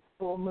to this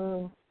full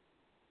moon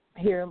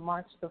here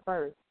March the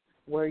 1st,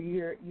 where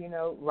you're,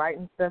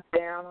 writing stuff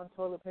down on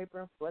toilet paper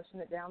and flushing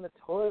it down the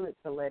toilet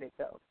to let it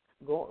go.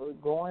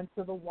 Going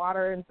to the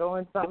water and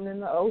throwing something in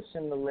the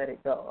ocean to let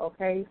it go.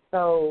 Okay,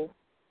 so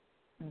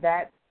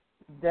that's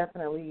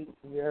definitely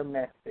your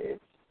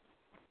message.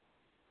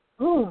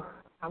 Whew.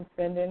 I'm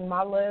sending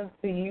my love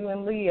to you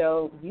and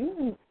Leo.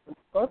 You,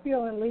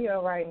 Scorpio and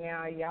Leo right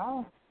now,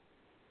 y'all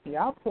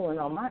pulling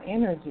on my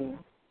energy.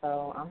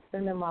 So I'm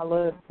sending my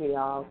love to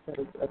y'all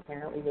because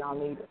apparently y'all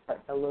need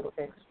a little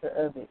extra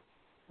of it.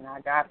 And I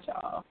got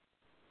y'all.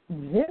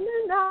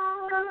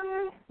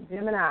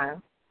 Gemini.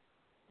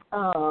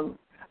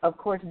 Of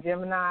course,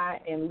 Gemini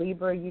and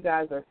Libra, you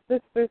guys are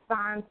sister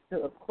signs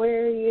to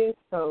Aquarius.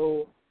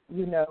 So,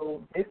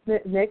 this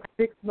next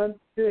 6 months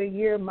to a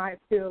year might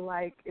feel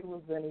like it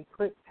was an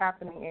eclipse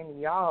happening in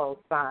y'all's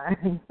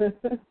signs.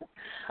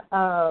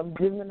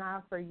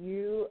 Gemini, for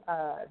you,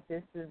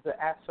 this is the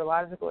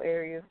astrological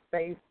area of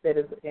space that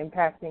is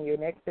impacting your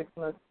next 6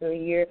 months to a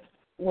year,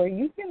 where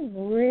you can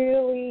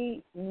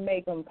really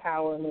make them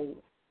power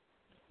moves.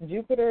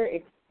 Jupiter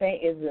is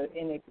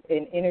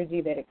an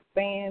energy that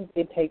expands.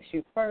 It takes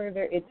you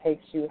further. It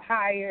takes you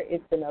higher.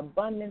 It's an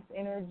abundance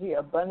energy,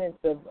 abundance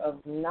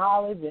of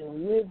knowledge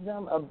and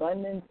wisdom,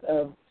 abundance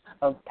of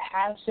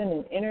passion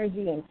and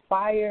energy and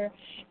fire.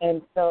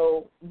 And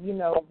so,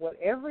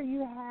 whatever you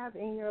have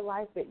in your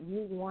life that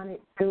you want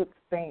it to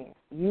expand,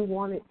 you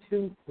want it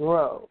to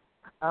grow,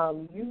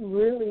 you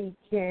really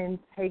can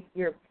take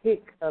your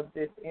pick of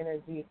this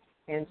energy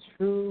and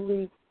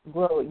truly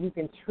grow. You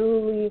can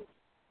truly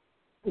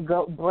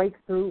break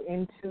through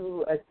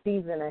into a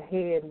season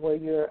ahead where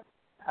you're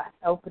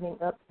opening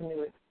up to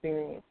new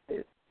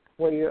experiences,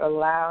 where you're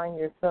allowing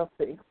yourself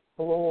to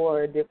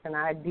explore different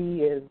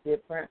ideas,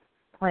 different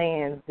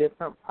plans,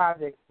 different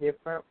projects,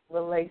 different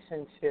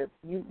relationships.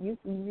 You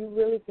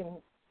really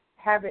can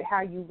have it how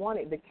you want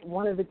it.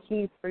 One of the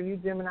keys for you,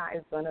 Gemini,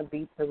 is going to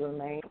be to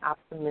remain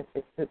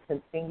optimistic, to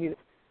continue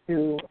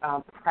to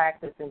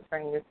practice and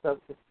train yourself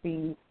to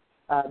see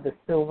the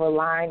silver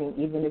lining,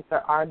 even if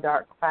there are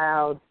dark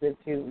clouds that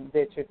you're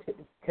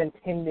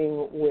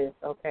contending with.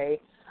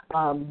 Okay,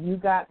 you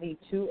got the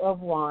Two of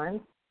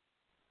Wands,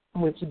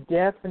 which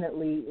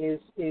definitely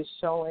is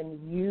showing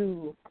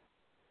you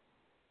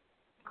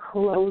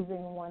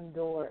closing one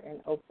door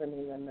and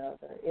opening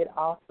another. It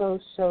also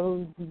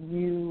shows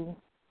you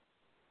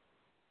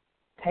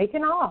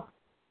taking off.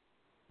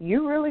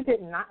 You really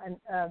did not.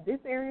 This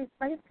area of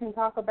space can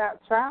talk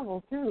about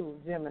travel too,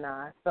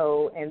 Gemini.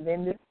 So, and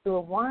then this Two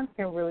of Wands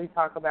can really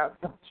talk about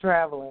some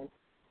traveling.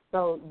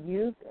 So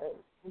you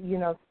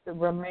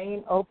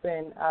remain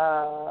open,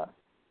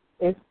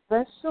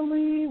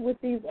 especially with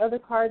these other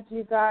cards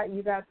you got.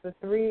 You got the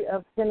Three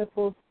of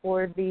Pentacles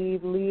for the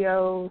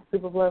Leo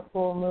super blood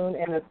full moon,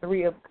 and the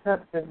Three of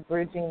Cups is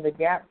bridging the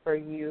gap for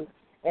you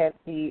at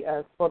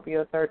the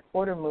Scorpio third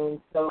quarter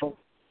moon. So,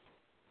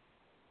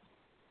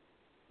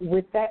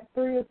 with that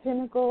Three of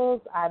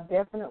Pentacles, I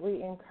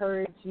definitely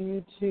encourage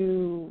you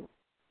to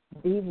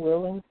be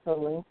willing to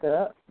link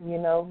up,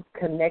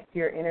 connect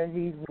your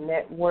energies,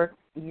 network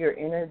your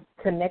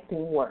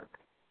connecting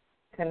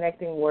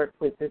work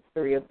with this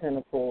Three of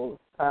Pentacles,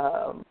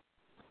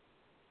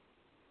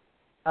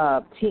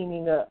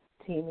 teaming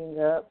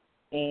up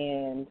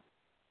and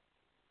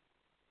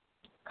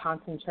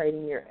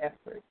concentrating your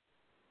efforts,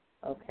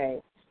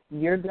 okay?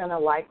 You're going to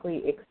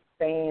likely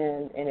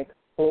expand and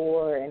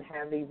explore and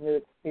have these new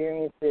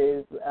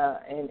experiences,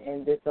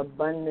 and this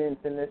abundance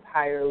and this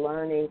higher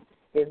learning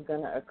is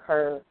going to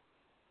occur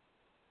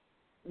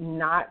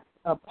not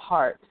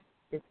apart.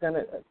 It's going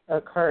to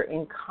occur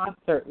in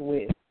concert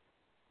with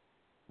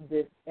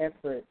this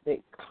effort, that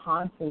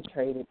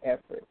concentrated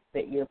effort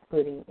that you're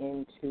putting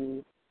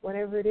into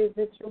whatever it is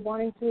that you're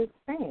wanting to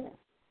expand.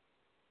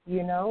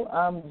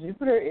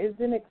 Jupiter is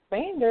an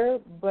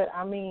expander, but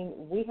I mean,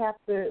 we have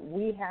to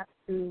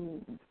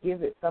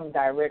give it some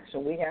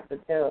direction. We have to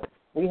tell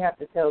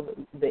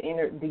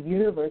the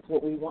universe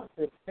what we want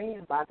to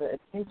expand by the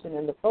attention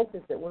and the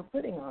focus that we're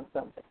putting on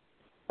something.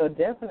 So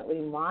definitely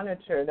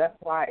monitor. That's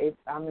why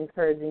I'm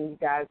encouraging you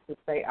guys to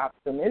stay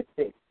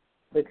optimistic,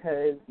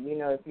 because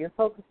if you're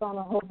focused on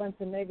a whole bunch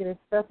of negative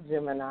stuff,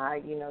 Gemini,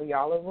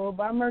 y'all are ruled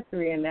by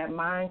Mercury, and that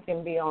mind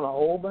can be on a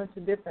whole bunch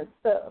of different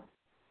stuff.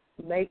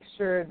 Make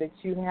sure that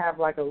you have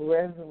like a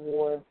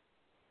reservoir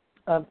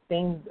of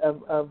things,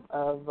 of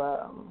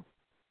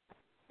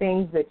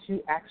things that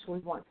you actually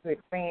want to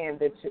expand,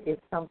 that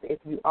if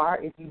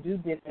you do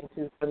dip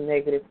into some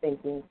negative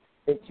thinking,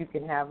 that you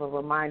can have a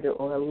reminder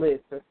or a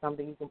list or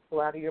something you can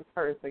pull out of your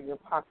purse or your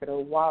pocket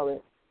or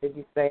wallet that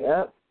you say,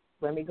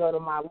 let me go to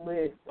my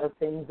list of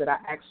things that I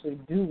actually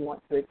do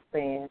want to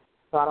expand,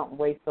 so I don't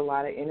waste a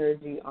lot of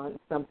energy on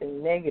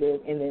something negative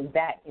and then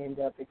that ends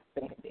up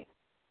expanding.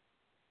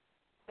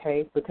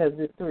 Okay, because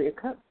this Three of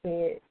Cups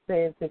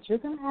says that you're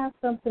going to have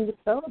something to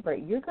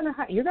celebrate. You're going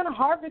to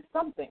harvest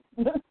something.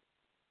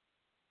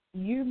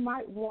 You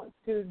might want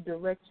to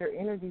direct your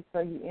energy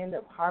so you end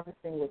up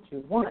harvesting what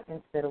you want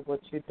instead of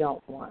what you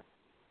don't want.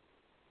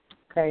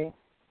 Okay,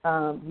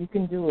 you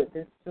can do it.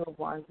 This Two of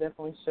Wands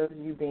definitely shows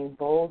you being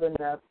bold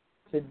enough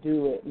to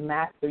do it.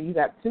 Master. You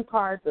got two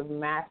cards of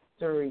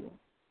mastery,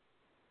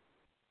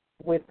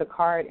 with the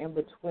card in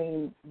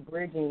between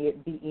bridging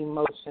it, the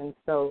emotion.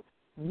 So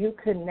you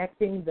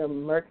connecting the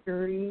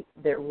Mercury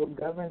that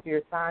governs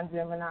your sign,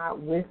 Gemini,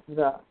 with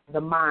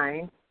the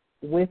mind,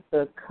 with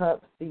the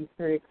cups, these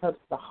Three of Cups,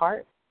 the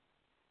heart,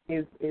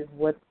 is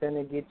what's going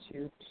to get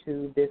you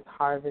to this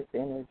harvest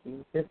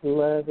energy, this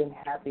love and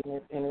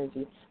happiness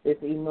energy, this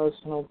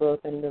emotional growth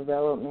and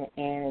development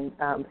and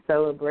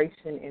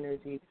celebration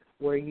energy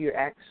where you're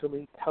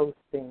actually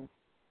toasting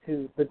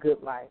to the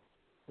good life,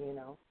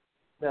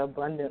 the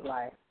abundant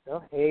life.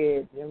 Go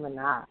ahead,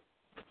 Gemini.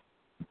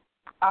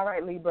 All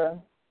right,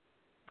 Libra,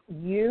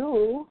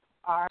 you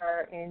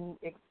are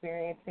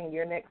experiencing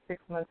your next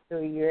 6 months to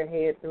a year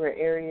ahead through an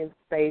area of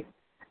space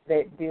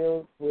that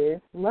deals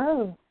with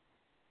love,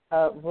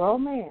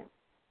 romance,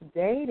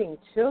 dating,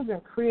 children,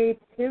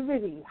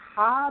 creativity,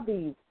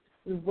 hobbies,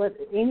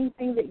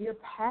 anything that you're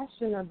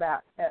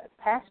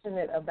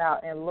passionate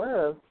about and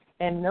love.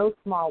 And no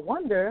small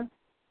wonder,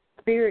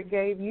 Spirit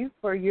gave you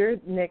for your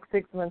next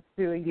 6 months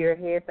to a year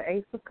ahead the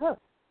Ace of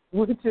Cups,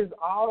 which is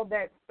all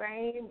that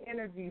same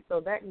energy. So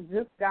that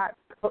just got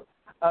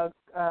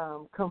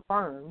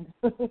confirmed.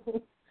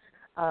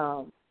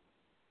 Y'all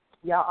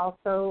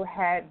also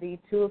had the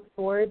Two of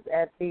Swords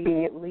at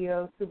the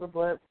Leo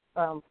Superblood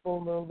full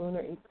moon lunar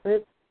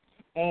eclipse,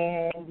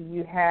 and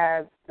you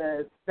have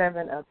the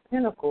Seven of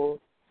Pentacles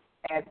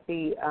at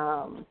the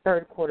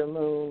third quarter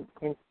moon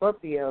in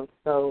Scorpio.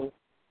 So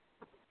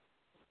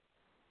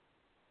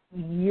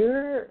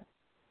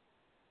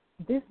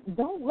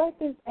don't let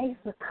this Ace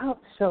of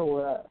Cups show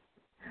up.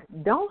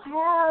 Don't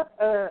have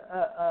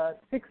a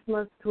 6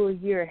 months to a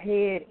year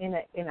ahead in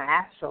an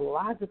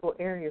astrological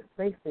area of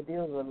space that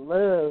deals with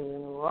love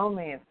and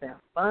romance and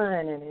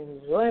fun and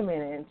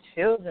enjoyment and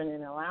children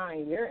and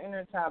allowing your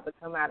inner child to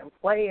come out and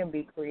play and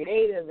be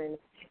creative and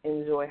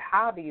enjoy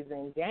hobbies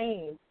and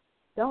games.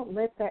 Don't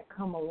let that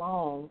come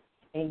along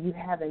and you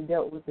haven't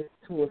dealt with this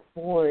Two of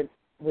Swords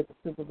with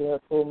the Superblood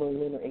full moon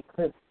lunar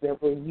eclipse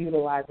that we're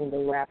utilizing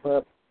to wrap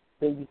up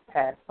these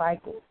past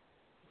cycles.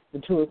 The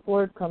Two of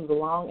Swords comes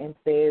along and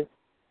says,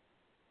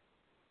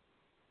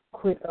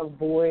 quit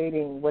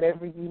avoiding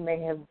whatever you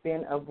may have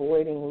been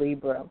avoiding,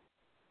 Libra.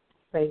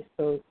 Face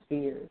those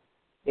fears.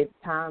 It's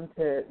time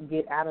to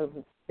get out of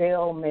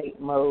stalemate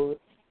mode,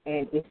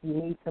 and if you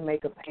need to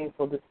make a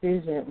painful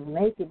decision,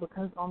 make it,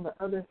 because on the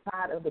other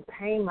side of the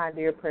pain, my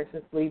dear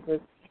precious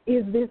Libras,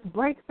 is this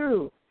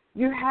breakthrough.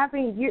 You're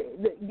having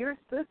your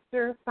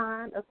sister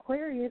sign,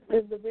 Aquarius,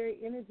 is the very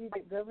energy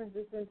that governs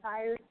this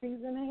entire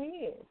season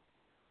ahead.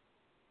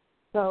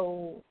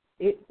 So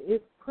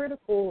it's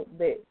critical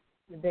that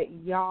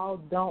y'all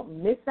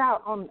don't miss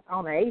out on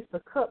the Ace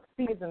of Cups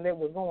season that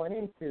we're going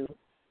into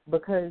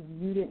because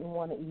you didn't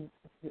want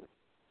to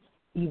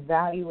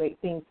evaluate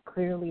things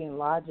clearly and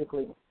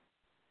logically.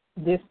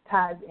 This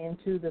ties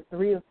into the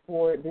Three of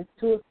Swords. This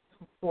Two of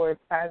Swords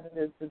ties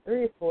into the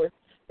Three of Swords.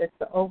 That's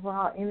the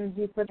overall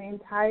energy for the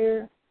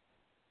entire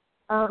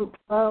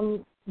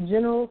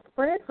general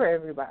spread for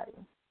everybody.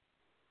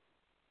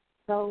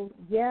 So,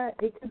 yeah,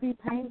 it could be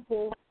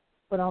painful,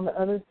 but on the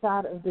other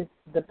side of this,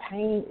 the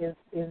pain is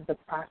the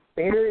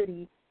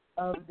prosperity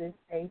of this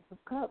Ace of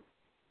Cups.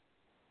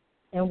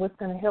 And what's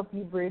going to help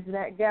you bridge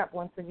that gap,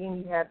 once again,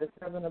 you have the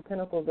Seven of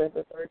Pentacles at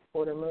the third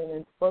quarter moon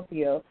in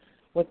Scorpio.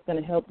 What's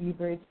going to help you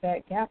bridge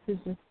that gap is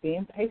just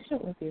being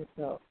patient with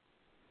yourself,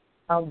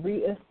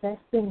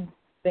 reassessing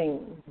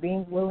things,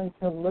 being willing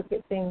to look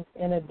at things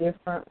in a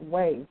different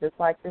way. Just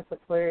like this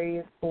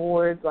Aquarius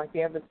Swords, like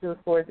you have the Two of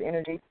Swords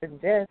energy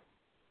suggests,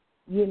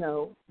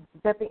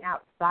 stepping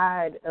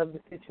outside of the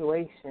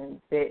situation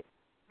that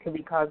could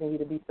be causing you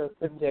to be so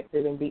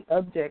subjective and be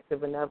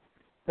objective enough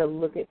to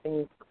look at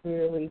things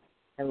clearly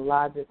and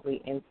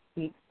logically and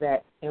seek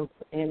that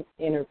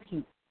inner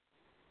peace.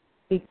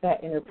 Seek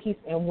that inner peace.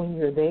 And when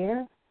you're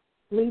there,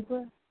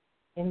 Libra,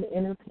 in the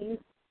inner peace,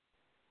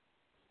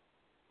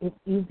 it's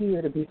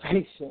easier to be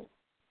patient.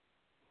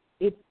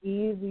 It's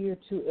easier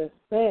to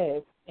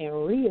assess and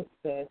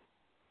reassess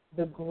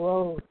the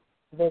growth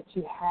that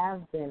you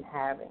have been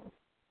having,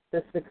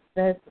 the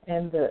success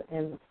and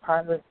the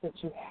progress that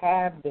you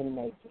have been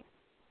making,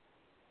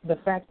 the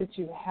fact that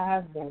you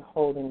have been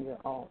holding your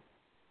own,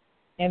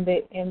 and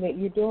that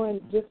you're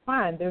doing just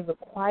fine. There's a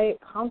quiet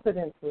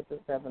confidence with the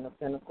Seven of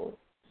Pentacles.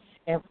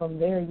 And from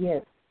there,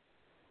 yes,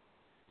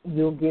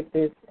 you'll get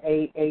this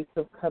Ace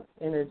of Cups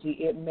energy.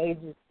 It may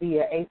just be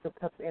an Ace of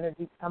Cups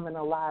energy coming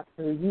alive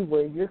through you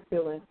where you're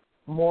feeling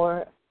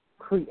more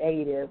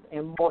creative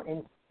and more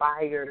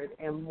inspired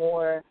and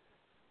more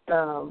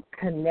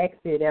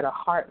connected at a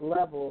heart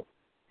level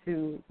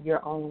to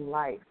your own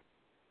life.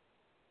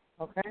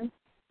 Okay?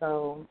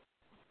 So,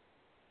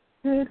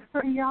 good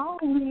for y'all,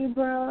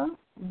 Libra.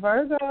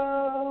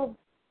 Virgo,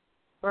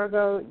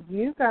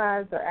 you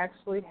guys are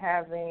actually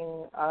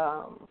having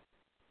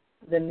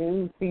the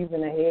new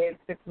season ahead,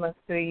 6 months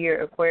to a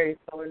year, Aquarius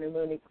solar new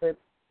moon eclipse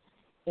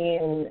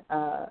in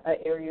an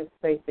area of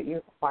space that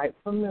you're quite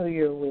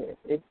familiar with.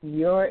 It's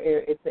the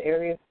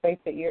area of space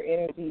that your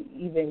energy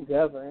even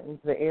governs,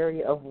 the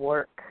area of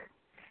work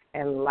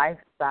and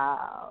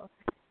lifestyle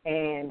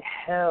and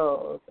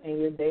health and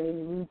your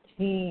daily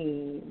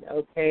routine,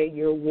 okay,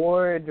 your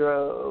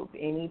wardrobe,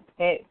 any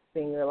pets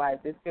in your life.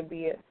 This could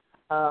be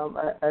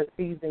a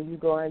season you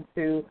go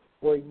into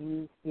where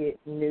you get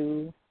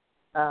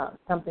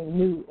something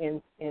new in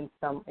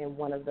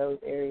one of those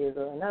areas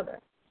or another.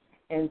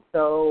 And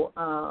so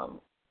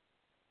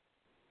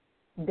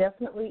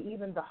definitely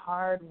even the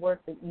hard work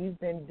that you've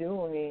been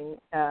doing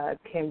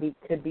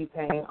could be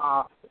paying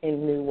off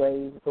in new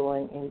ways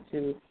going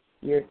into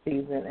your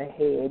season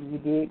ahead. You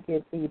did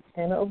get the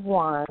 10 of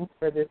Wands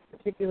for this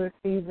particular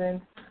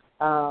season.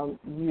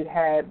 You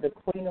had the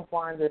Queen of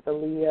Wands at the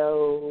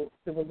Leo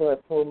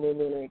Superblood full moon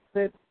lunar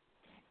eclipse,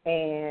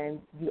 and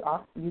you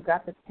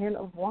got the 10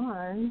 of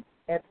Wands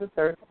at the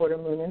third quarter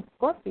moon in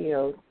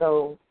Scorpio.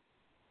 So,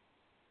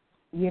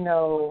 you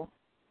know,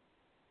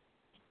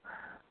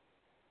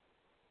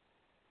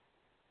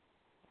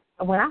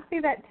 when I see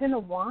that 10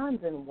 of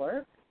Wands in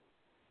work,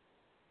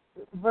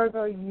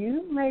 Virgo,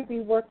 you may be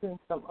working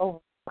some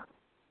overtime,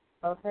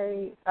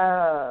 okay?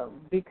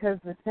 Because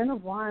the 10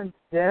 of Wands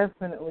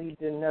definitely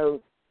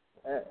denotes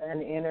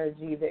an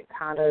energy that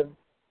kind of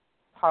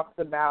talks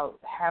about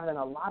having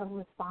a lot of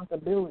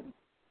responsibility.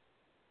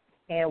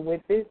 And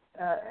with this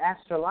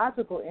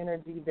astrological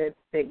energy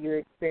that you're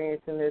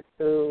experiencing this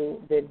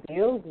through, that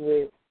deals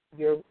with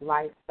your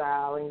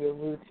lifestyle and your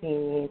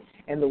routine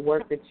and the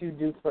work that you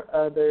do for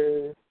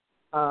others,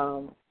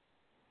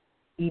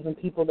 even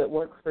people that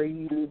work for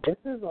you, this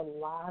is a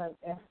lot of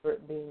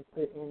effort being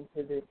put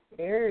into this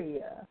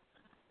area.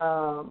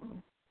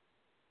 And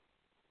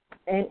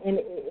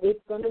it's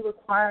going to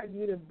require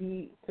you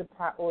to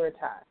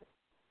prioritize.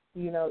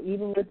 You know,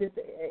 even with this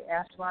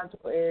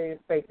astrological area of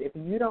space, if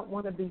you don't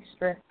want to be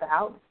stressed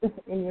out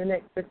in your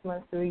next 6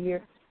 months to a year,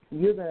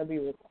 you're going to be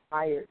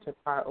required to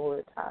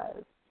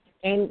prioritize.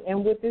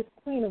 And with this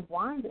Queen of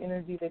Wands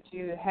energy that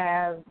you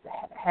have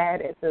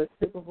had at the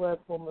Superblood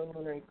full moon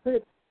lunar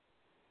eclipse,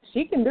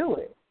 she can do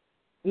it.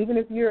 Even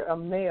if you're a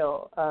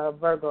male,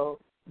 Virgo,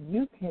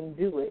 you can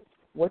do it.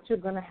 What you're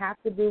going to have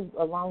to do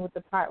along with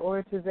the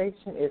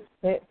prioritization is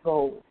set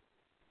goals.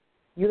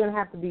 You're going to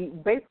have to be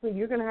very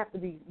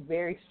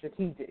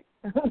strategic,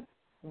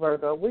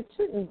 Virgo, which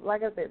shouldn't,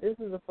 like I said, this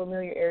is a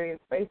familiar area of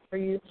space for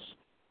you.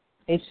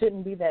 It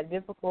shouldn't be that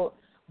difficult,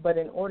 but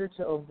in order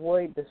to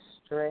avoid the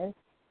stress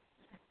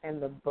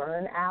and the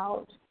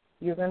burnout,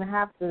 you're going to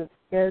have to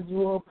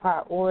schedule,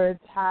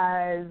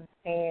 prioritize,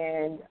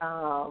 and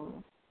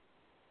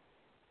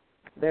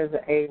there's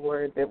an A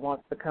word that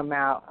wants to come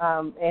out,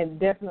 and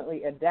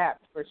definitely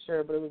adapt for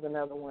sure, but it was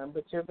another one.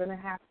 But you're going to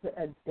have to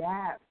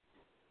adapt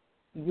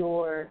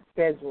your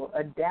schedule,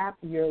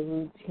 adapt your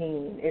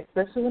routine,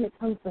 especially when it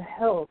comes to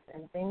health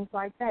and things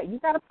like that. You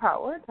got to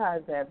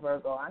prioritize that,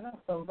 Virgo. I know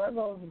some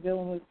Virgos are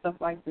dealing with stuff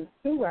like this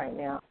too right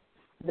now.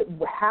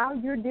 How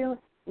you're dealing,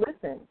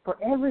 listen, for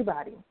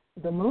everybody,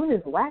 the moon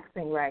is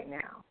waxing right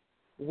now.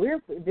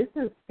 This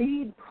is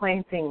seed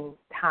planting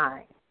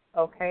time,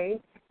 okay?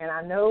 And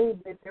I know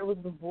that there was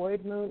the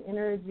void moon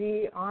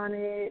energy on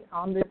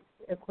this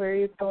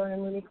Aquarius solar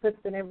and moon eclipse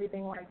and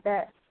everything like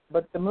that.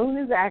 But the moon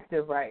is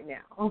active right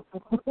now.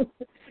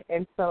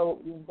 And so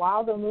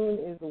while the moon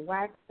is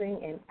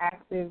waxing and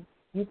active,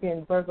 you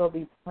can, Virgo,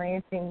 be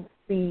planting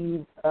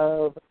seeds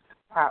of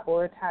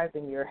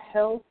prioritizing your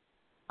health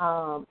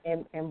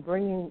and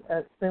bringing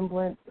a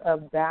semblance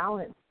of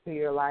balance to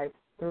your life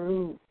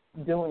through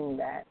doing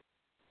that.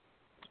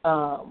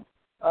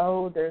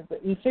 There's the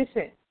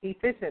efficient.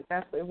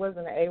 It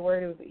wasn't an A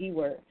word, it was an E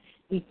word.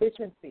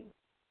 Efficiency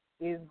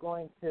is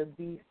going to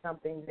be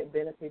something that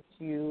benefits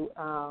you,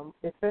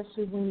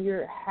 especially when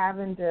you're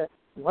having to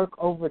work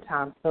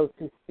overtime, so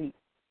to speak,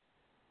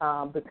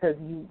 because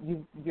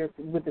you're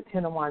with the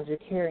 10 of Wands, you're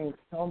carrying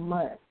so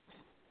much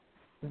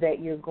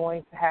that you're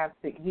going to have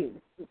to use.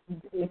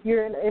 If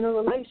you're in a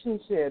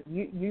relationship,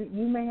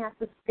 you may have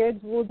to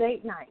schedule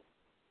date night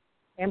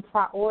and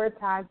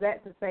prioritize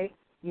that to say,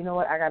 you know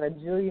what, I got a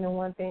jillion and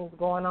one things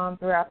going on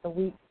throughout the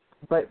week,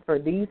 but for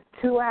these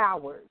 2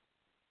 hours,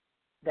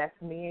 that's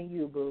me and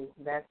you, boo.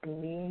 That's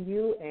me and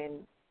you, and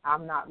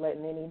I'm not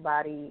letting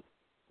anybody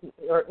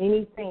or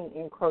anything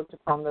encroach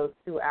upon those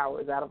 2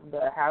 hours. Out of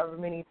the however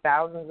many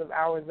thousands of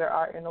hours there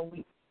are in a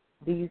week,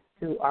 these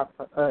 2 are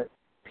for us,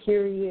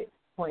 period,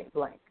 point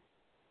blank.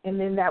 And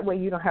then that way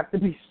you don't have to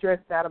be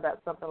stressed out about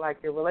something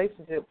like your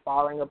relationship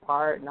falling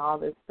apart and all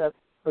this stuff,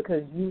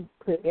 because you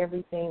put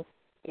everything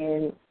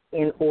in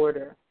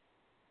order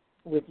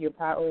with your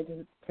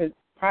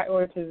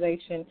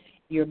prioritization,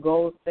 your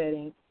goal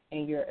setting,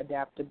 and your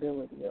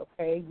adaptability,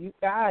 okay? You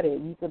got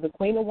it. The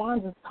Queen of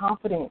Wands is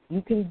confident.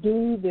 You can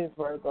do this,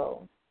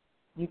 Virgo.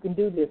 You can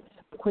do this.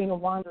 The Queen of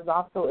Wands is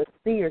also a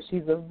seer.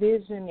 She's a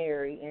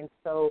visionary. And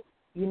so,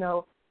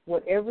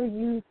 whatever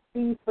you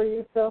see for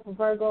yourself,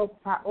 Virgo,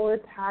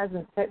 prioritize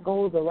and set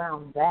goals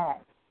around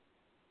that.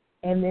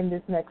 And then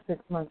this next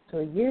 6 months to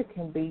a year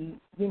can be,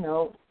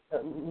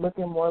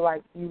 looking more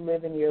like you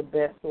living your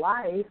best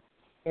life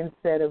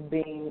instead of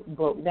being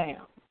broke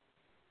down.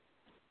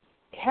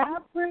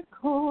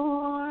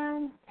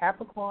 Capricorn,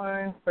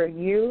 for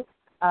you,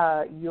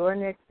 your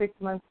next 6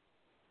 months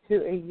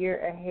to a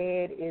year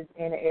ahead is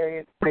in an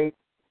area of space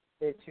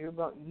that you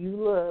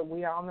love.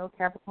 We all know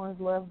Capricorns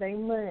love their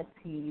money,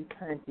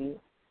 hunty.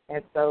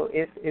 And so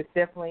it's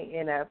definitely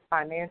in a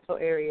financial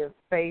area of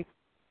space,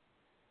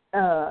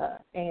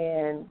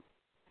 and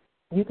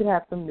you can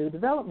have some new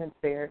developments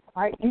there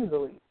quite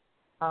easily.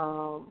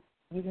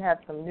 You can have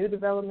some new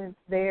developments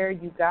there.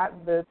 You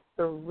got the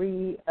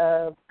 3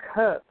 of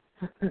Cups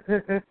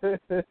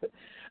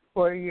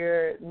for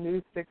your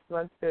new 6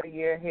 months to a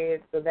year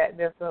ahead, so that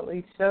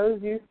definitely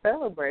shows you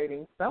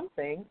celebrating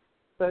something.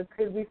 So it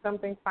could be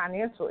something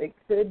financial. It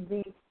could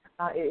be,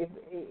 if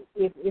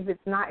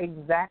it's not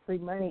exactly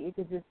money, it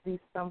could just be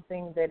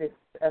something that is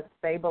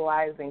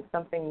stabilizing,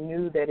 something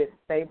new that is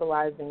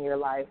stabilizing your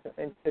life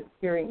and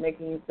securing,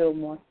 making you feel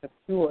more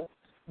secure.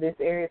 This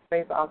area of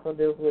space also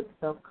deals with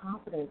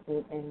self-confidence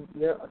and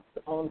your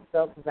own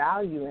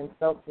self-value and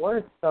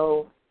self-worth.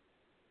 So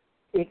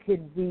it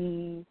could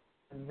be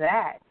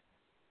that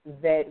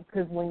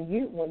because when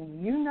you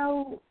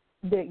know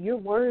that you're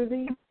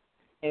worthy,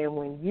 and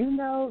when you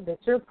know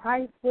that you're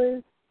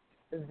priceless,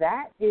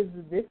 that is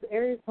this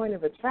area's point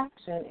of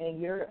attraction and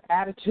your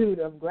attitude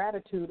of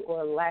gratitude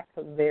or lack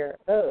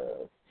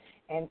thereof.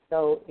 And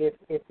so if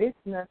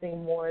it's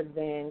nothing more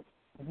than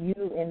you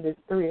in this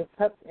 3 of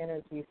Cups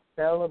energy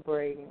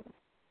celebrating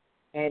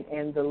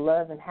and the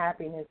love and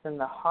happiness and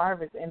the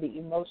harvest and the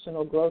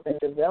emotional growth and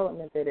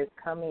development that is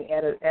coming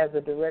as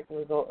a direct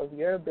result of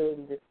your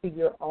ability to see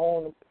your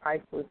own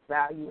priceless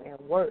value and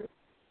worth,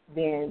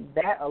 then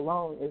that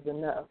alone is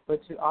enough.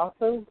 But you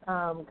also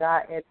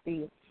got at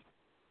the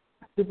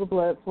super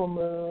blood full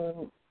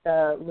moon,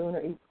 lunar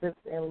eclipse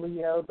in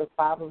Leo, the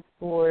 5 of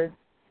Swords,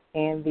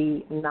 and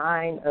the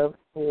 9 of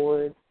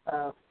Swords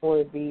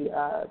for the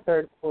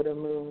third quarter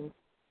moon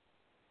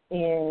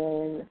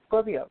in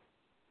Scorpio.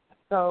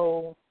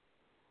 So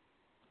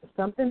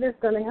something that's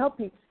going to help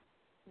you.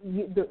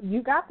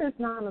 You got this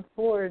 9 of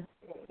Swords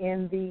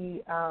in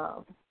the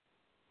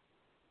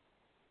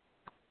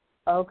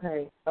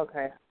Okay,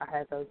 I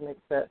had those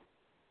mixed up.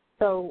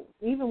 So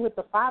even with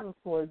the 5 of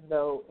Swords,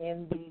 though,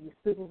 in the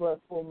super blood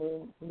full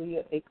moon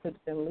Leo eclipse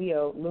in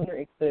Leo, lunar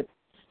eclipse,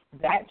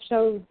 that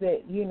shows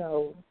that,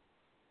 you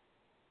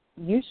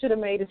should have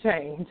made a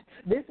change.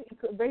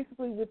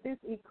 Basically, with this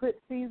eclipse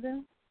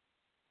season,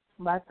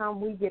 by the time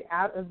we get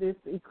out of this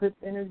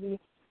eclipse energy,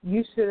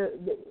 you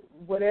should,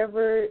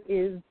 whatever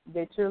is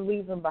that you're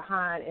leaving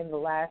behind in the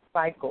last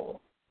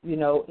cycle,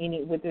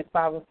 with this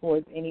 5 of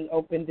Swords, any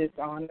open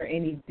dishonor,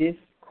 any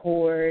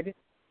discord,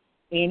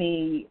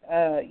 any,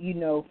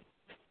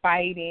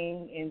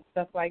 fighting and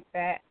stuff like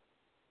that.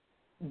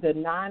 The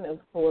 9 of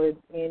Swords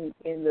in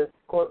the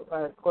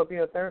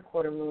Scorpio third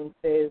quarter moon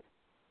says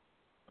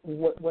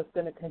what's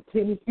going to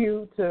continue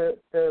to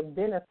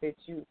benefit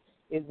you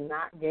is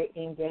not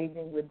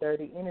engaging with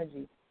dirty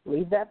energy.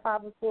 Leave that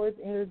 5 of Swords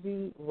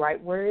energy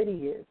right where it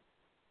is.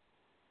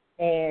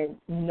 And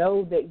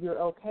know that you're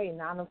okay.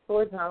 9 of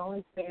Swords not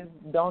only says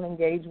don't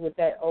engage with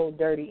that old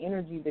dirty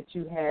energy that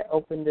you had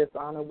open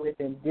dishonor with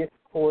and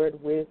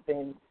discord with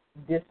and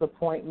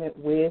disappointment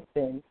with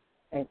and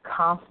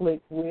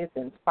conflict with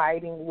and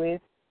fighting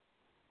with.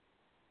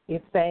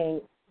 It's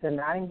saying to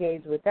not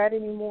engage with that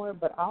anymore,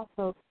 but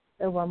also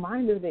a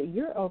reminder that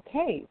you're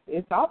okay.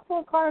 It's also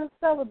a card of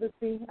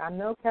celibacy. I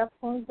know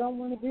Capricorns don't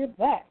want to hear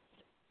that.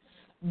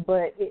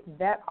 But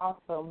that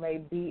also may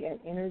be an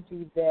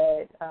energy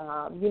that,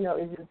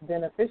 is just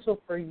beneficial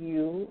for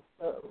you,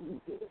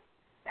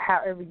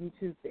 however you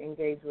choose to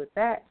engage with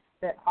that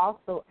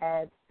also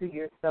adds to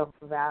your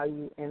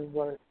self-value and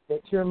worth,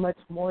 that you're much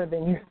more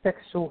than your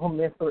sexual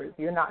members.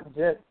 You're not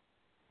just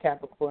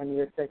Capricorn,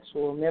 you're a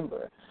sexual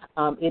member.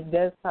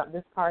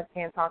 This card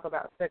can talk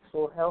about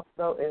sexual health,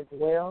 though, as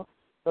well,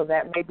 so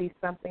that may be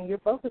something you're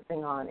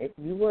focusing on. If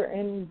you were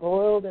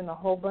embroiled in a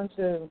whole bunch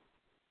of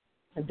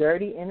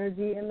dirty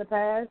energy in the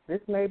past,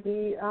 this may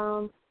be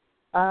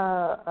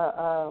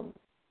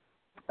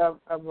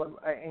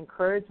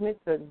encouragement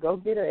to go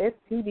get a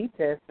STD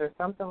test or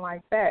something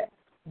like that.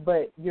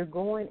 But you're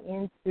going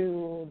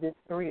into this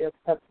 3 of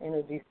Cups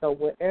energy, so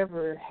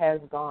whatever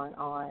has gone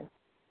on,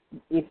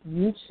 if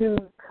you choose,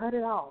 cut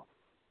it off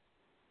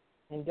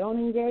and don't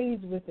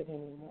engage with it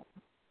anymore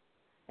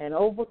and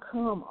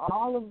overcome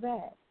all of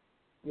that,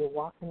 You're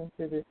walking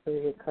into this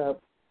Three of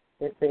Cups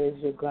that says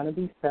you're going to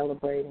be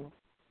celebrating,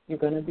 you're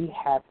going to be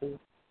happy,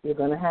 you're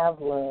going to have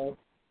love,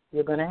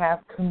 you're going to have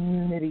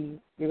community,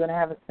 you're going to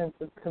have a sense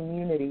of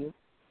community,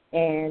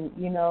 and,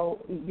 you know,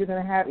 you're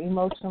going to have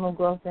emotional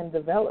growth and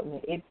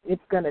development.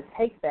 It's going to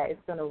take that.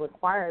 It's going to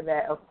require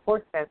that. Of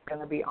course, that's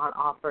going to be on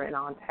offer and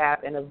on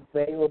tap and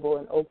available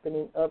and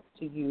opening up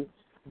to you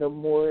the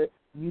more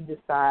you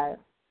decide,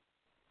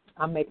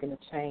 I'm making a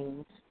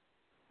change.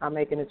 I'm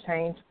making a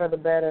change for the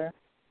better.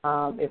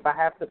 If I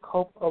have to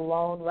cope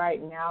alone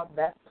right now,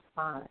 that's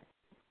fine.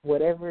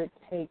 Whatever it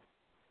takes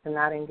to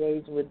not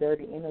engage with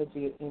dirty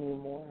energy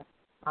anymore,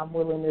 I'm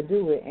willing to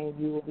do it, and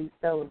you will be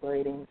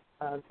celebrating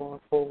going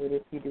forward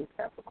if you do,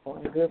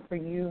 Capricorn. Good for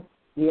you.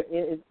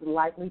 It's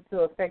likely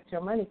to affect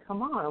your money.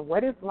 Come on.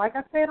 What if, like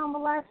I said on the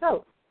last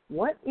show,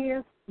 what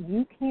if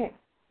you can't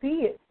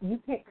see it, you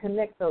can't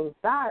connect those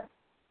dots,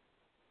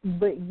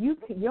 but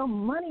your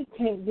money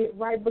can't get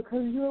right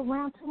because you're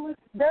around too much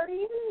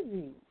dirty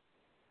energy?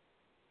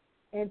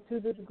 And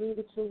to the degree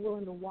that you're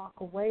willing to walk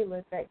away,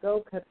 let that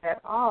go, cut that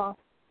off,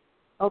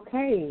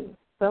 okay,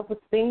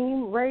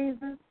 self-esteem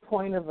raises,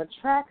 point of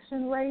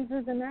attraction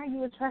raises, and now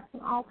you're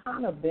attracting all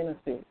kind of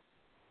benefits.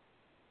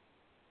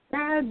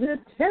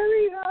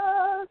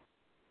 Sagittarius,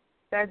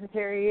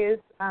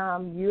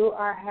 you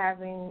are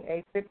having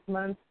a 6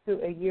 months to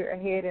a year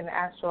ahead in the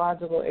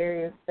astrological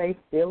area space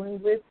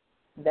dealing with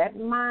that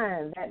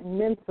mind, that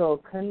mental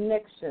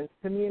connections,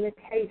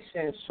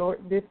 communication,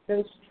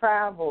 short-distance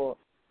travel,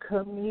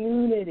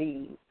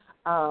 community,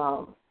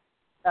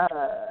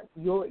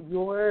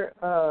 your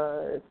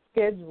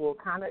schedule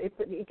kind of,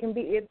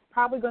 it's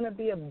probably going to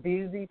be a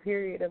busy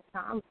period of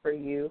time for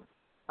you.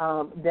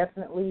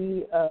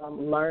 Definitely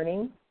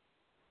learning,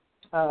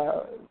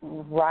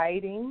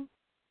 writing,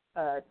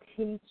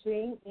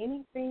 teaching,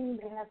 anything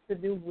that has to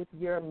do with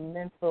your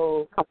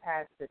mental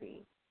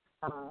capacity.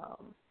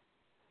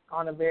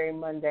 On a very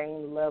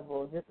mundane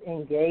level, just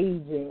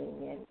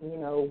engaging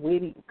and,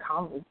 witty,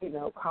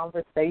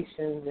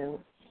 conversations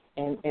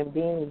and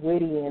being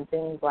witty and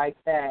things like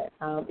that.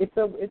 It's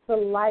a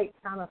light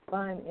kind of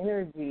fun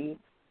energy,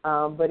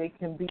 but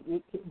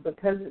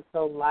because it's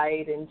so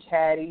light and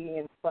chatty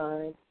and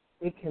fun,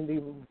 it can be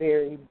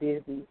very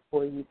busy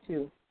for you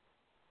too.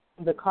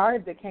 The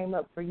card that came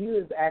up for you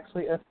is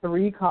actually a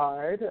 3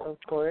 card, of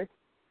course,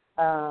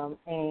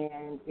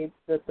 and it's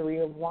the 3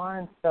 of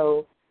Wands.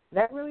 So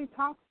that really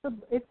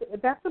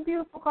that's a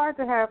beautiful card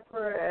to have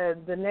for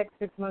the next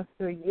 6 months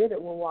to a year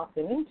that we're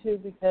walking into,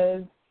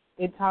 because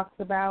it talks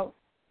about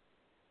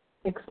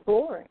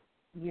exploring.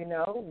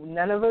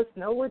 None of us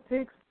know what to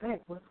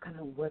expect. What's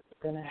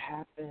gonna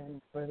happen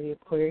for the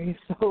Aquarius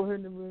solar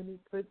and the moon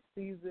eclipse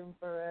season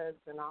for us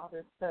and all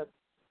this stuff.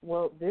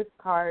 Well, this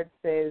card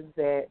says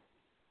that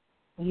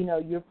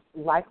you're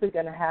likely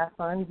gonna have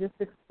fun just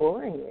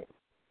exploring it.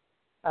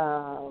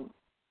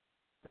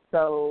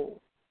 So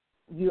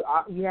you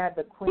had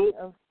the Queen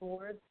of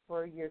Swords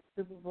for your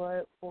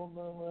superblood full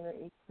moon lunar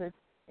eclipse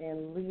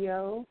in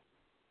Leo,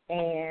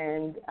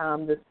 and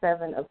the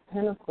 7 of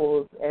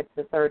Pentacles at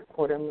the 3rd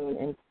quarter moon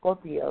in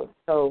Scorpio.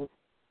 So,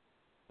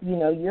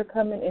 you're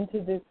coming into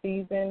this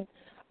season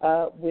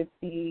with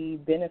the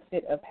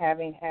benefit of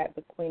having had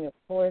the Queen of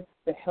Swords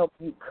to help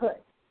you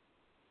cut.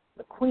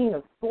 The Queen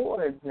of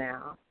Swords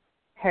now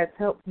has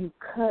helped you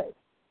cut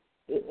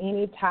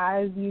any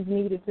ties you've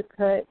needed to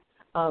cut,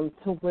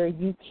 to where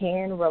you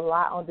can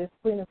rely on this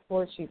Queen of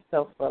Swords. She's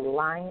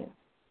self-reliant.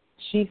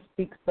 She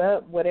speaks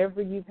up.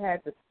 Whatever you've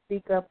had to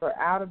speak up or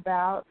out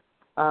about,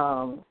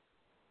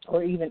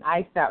 or even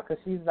ice out,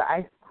 because she's the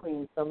ice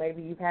queen. So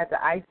maybe you've had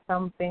to ice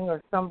something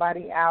or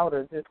somebody out,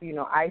 or just,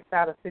 ice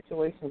out a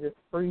situation, just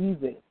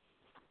freeze it.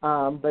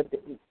 But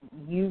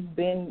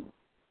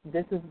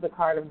this is the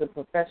card of the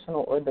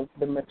professional or the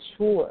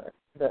mature,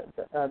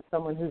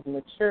 someone who's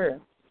mature.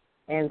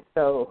 And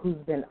so who's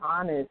been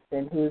honest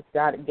and who's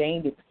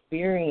gained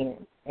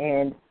experience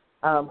and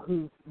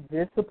who's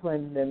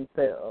disciplined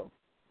themselves.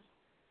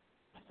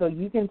 So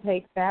you can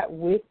take that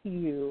with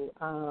you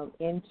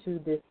into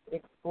this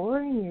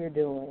exploring you're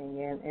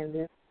doing and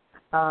this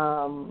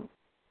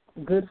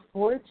good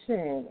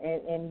fortune.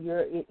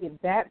 And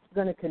that's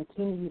going to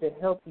continue to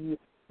help you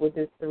with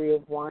this 3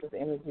 of Wands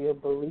energy of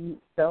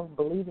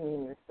self-believing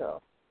in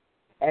yourself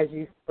as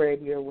you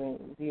spread your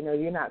wings.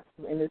 You're not,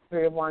 in this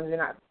 3 of Wands, you're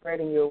not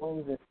spreading your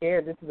wings and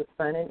scared. This is the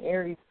Sun and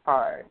Aries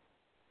card.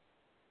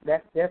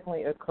 That's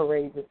definitely a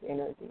courageous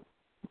energy.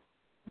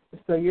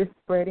 So you're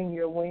spreading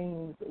your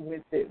wings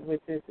with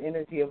this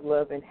energy of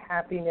love and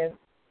happiness.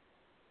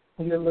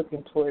 You're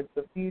looking towards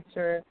the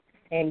future,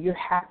 and you're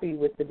happy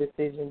with the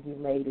decisions you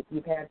made. If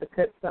you've had to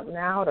cut something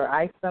out or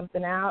ice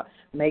something out,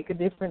 make a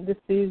different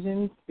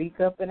decision, speak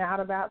up and out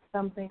about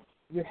something,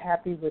 you're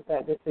happy with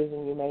that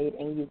decision you made,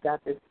 and you've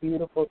got this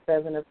beautiful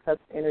 7 of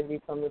Cups energy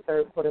from the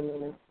 3rd quarter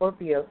moon in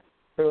Scorpio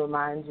to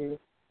remind you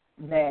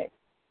that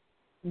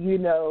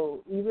even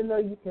though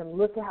you can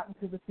look out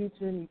into the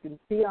future and you can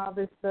see all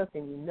this stuff,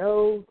 and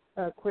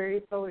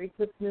Aquarius solar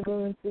eclipse new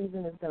moon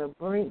season is going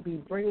to be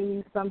bringing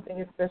you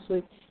something,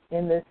 especially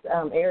in this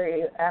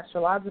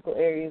astrological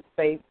area of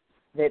space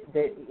that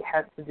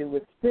has to do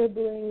with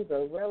siblings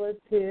or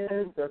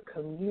relatives or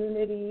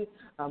community,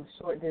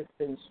 short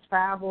distance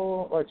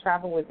travel, or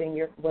travel within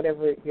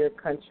whatever your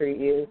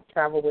country is,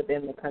 travel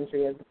within the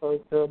country as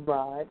opposed to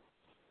abroad.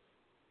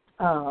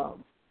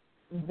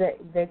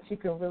 That you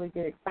can really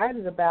get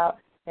excited about.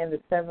 And the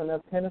Seven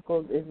of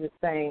Pentacles is just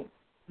saying,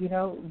 you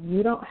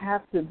don't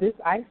have to, this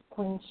Ice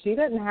Queen, she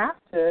doesn't have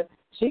to,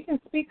 she can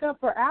speak up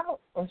or out,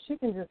 or she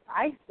can just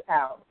ice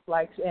out,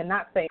 and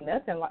not say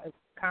nothing, it's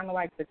kind of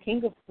like the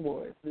King of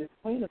Swords, this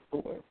Queen of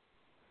Swords.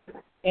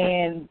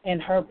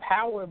 And her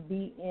power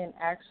be in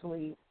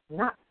actually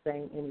not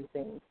saying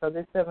anything. So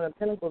this Seven of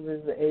Pentacles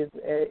is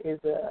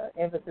a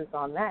emphasis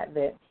on that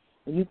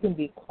you can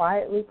be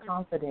quietly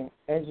confident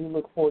as you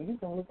look forward. You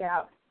can look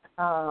out,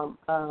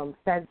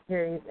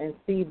 Sagittarius, and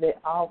see that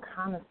all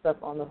kind of stuff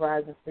on the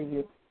horizon for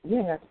you. You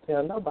ain't have to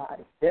tell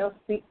nobody. They'll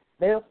see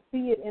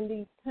it in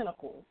these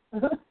pentacles.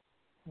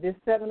 This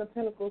Seven of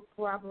Pentacles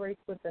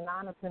corroborates with the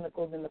Nine of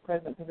Pentacles in the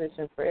present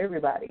position for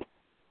everybody.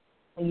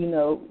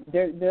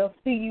 They'll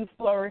see you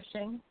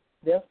flourishing.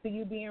 They'll see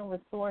you being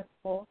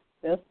resourceful.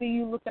 They'll see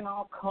you looking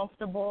all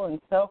comfortable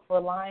and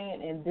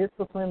self-reliant and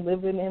disciplined,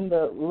 living in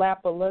the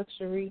lap of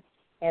luxury,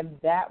 and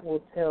that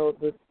will tell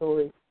the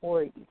story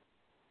for you.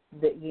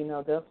 That,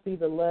 they'll see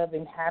the love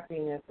and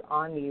happiness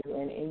on you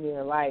and in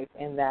your life,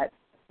 and that's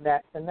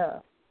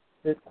enough.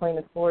 This Queen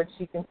of Swords,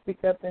 she can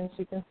speak up and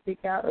she can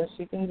speak out, or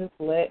she can just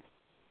let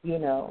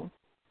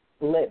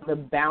the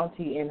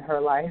bounty in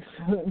her life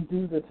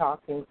do the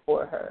talking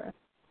for her.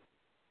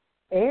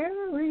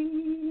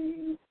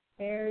 Aries,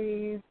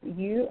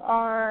 you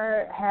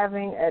are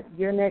having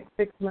your next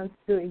 6 months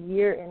to a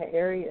year in an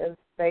area of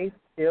space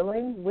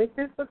dealing with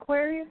this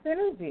Aquarius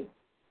energy.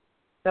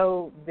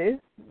 So this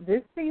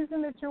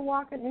season that you're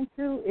walking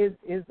into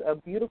is a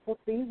beautiful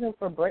season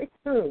for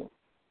breakthrough.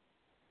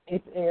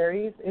 It's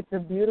Aries. It's a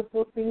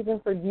beautiful season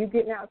for you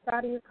getting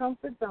outside of your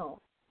comfort zone,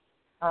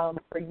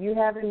 for you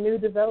having new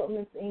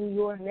developments in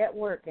your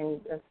network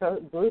and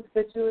groups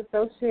that you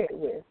associate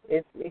with.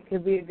 It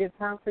could be a good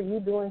time for you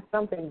doing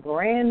something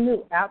brand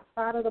new,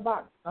 outside of the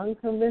box,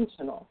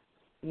 unconventional,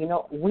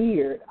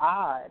 weird,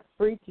 odd,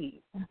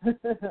 freaky,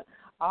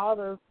 all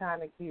those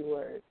kind of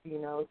keywords,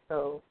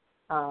 So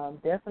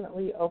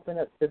definitely open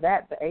up to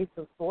that. The Ace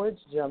of Swords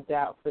jumped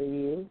out for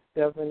you,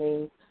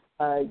 governing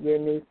your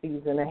new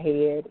season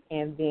ahead.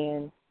 And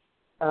then,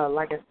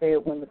 like I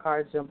said, when the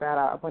cards jump out,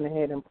 I went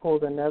ahead and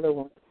pulled another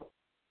one.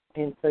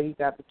 And so you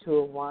got the Two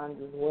of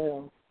Wands as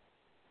well.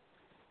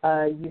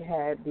 You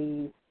had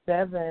the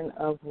Seven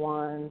of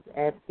Wands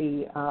at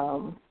the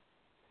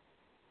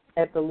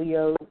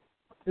Leo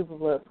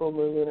Superblood full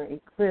moon lunar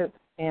eclipse,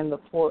 and the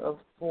Four of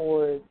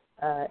Swords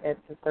at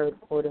the third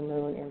quarter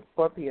moon in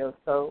Scorpio.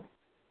 So,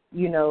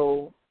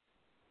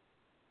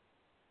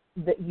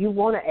 that you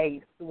want an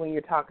ace when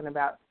you're talking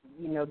about,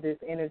 this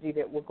energy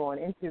that we're going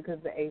into, because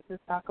the aces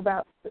talk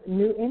about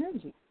new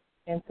energy.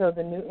 And so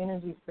the new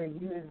energy for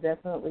you is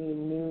definitely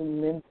new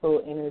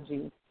mental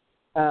energy.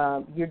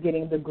 You're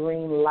getting the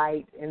green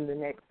light in the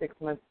next 6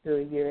 months to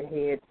a year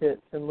ahead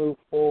to move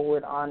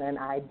forward on an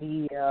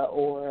idea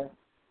or,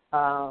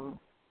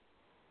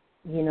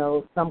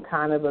 some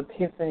kind of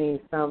epiphany,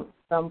 some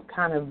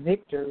kind of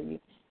victory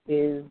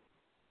is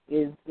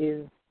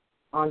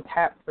on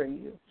tap for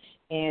you.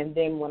 And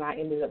then when I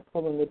ended up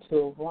pulling the Two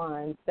of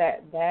Wands,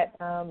 that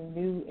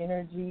new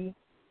energy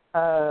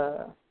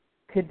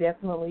could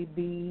definitely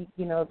be,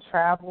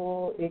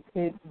 travel. It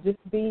could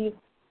just be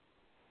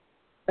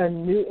a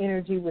new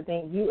energy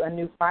within you, a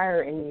new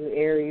fire in you,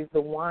 Aries. The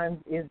Wands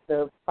is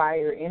the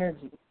fire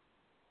energy.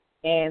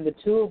 And the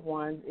Two of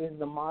Wands is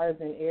the Mars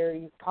and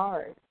Aries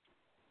card.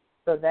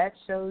 So that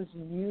shows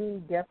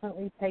you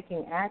definitely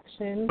taking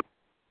action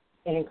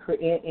and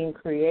in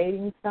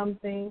creating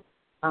something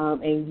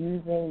and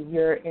using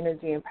your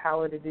energy and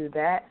power to do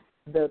that.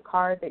 The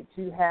card that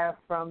you have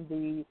from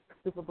the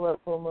Superblood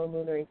full moon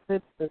lunar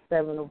eclipse, the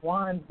Seven of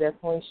Wands,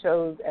 definitely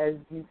shows as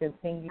you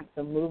continue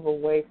to move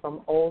away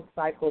from old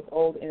cycles,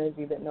 old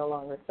energy that no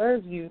longer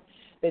serves you,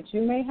 that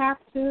you may have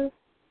to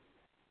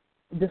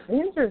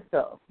defend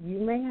yourself. You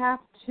may have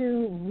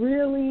to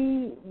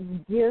really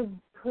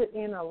put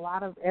in a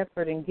lot of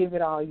effort and give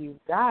it all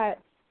you've got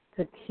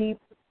to keep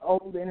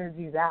old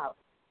energies out.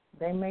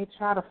 They may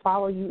try to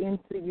follow you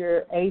into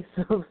your Ace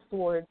of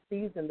Swords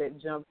season that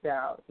jumped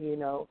out,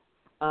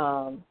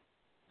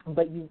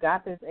 but you've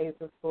got this Ace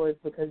of Swords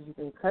because you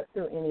can cut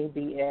through any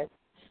BS.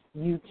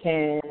 You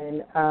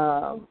can,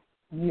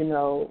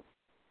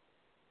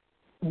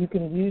 you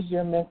can use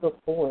your mental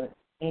force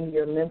and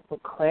your mental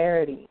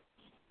clarity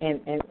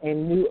and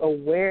new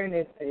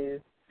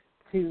awarenesses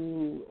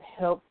to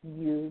help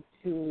you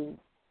to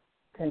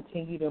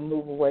continue to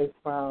move away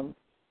from,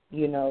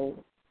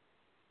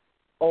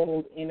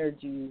 old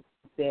energies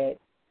that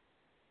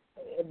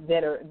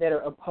that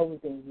are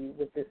opposing you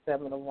with this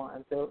Seven of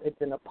Wands. So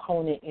it's an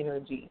opponent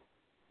energy,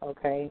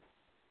 okay?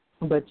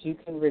 But you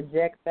can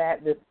reject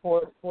that, this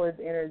Swords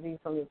energy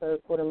from the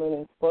third quarter moon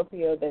in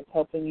Scorpio that's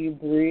helping you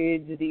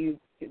bridge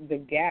the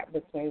gap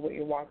between what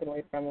you're walking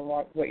away from and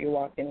what you're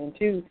walking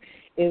into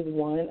is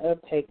one of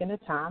taking the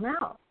time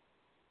out.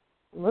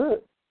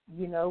 Look,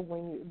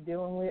 when you're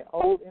dealing with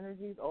old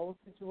energies, old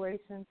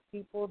situations,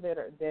 people that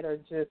are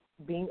just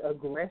being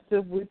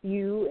aggressive with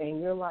you,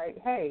 and you're like,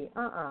 hey,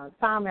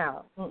 time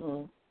out,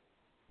 and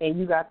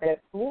you got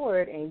that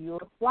sword, and you'll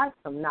slice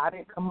them.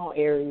 Come on,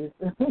 Aries,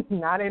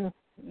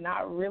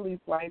 not really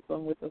slice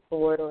them with a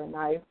sword or a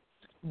knife,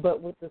 but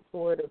with the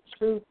sword of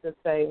truth to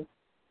say,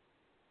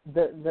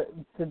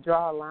 to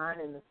draw a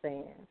line in the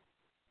sand.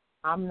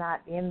 I'm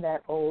not in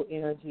that old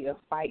energy of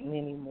fighting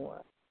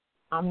anymore.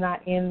 I'm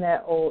not in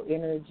that old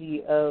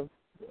energy of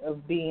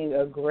being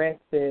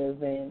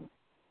aggressive and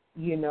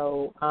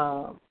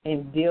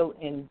and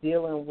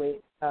dealing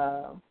with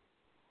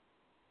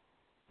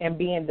and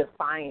being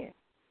defiant.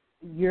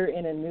 You're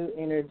in a new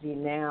energy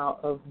now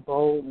of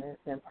boldness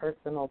and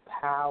personal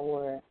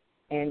power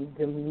and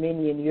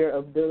dominion. Your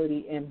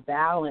ability and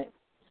balance.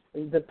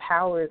 The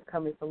power is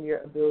coming from your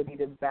ability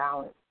to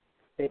balance.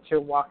 That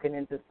you're walking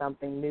into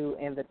something new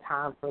and the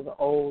time for the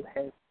old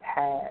has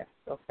passed.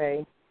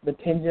 Okay. The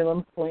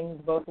pendulum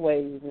swings both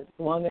ways. It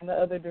swung in the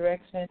other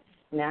direction.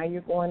 Now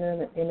you're going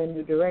in a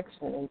new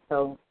direction. And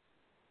so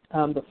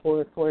the Four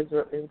of Swords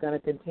is going to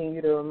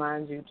continue to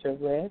remind you to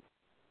rest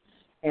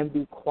and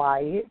be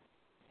quiet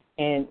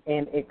and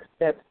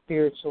accept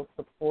spiritual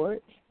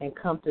support and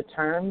come to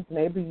terms.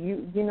 Maybe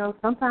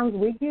sometimes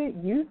we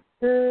get used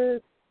to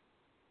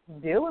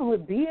dealing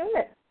with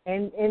BS.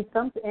 And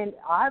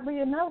oddly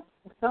enough,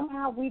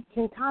 somehow we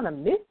can kind of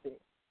miss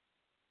it.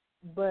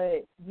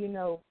 But,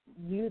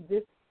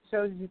 this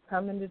shows you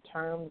coming to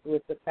terms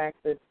with the fact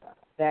that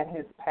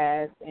has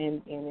passed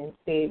and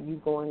instead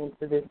you going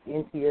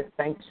into your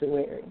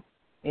sanctuary,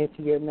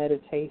 into your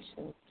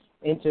meditation,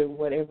 into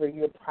whatever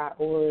you're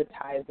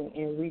prioritizing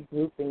and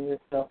regrouping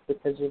yourself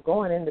because you're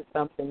going into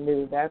something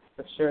new, that's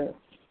for sure.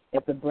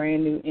 It's a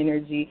brand new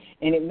energy.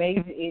 And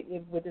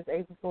with this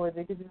Ace of Swords,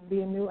 it could just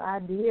be a new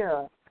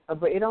idea.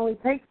 But it only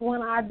takes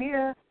one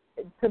idea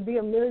to be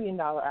 $1 million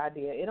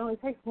idea. It only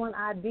takes one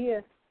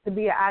idea to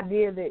be an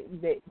idea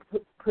that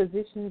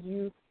positions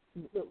you,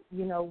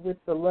 with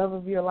the love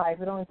of your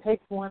life. It only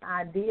takes one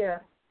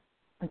idea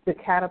to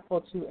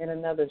catapult you in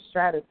another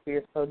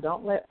stratosphere. So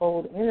don't let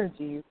old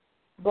energies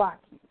block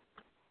you.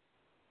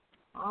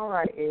 All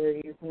right,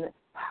 Aries.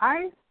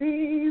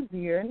 Pisces,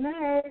 you're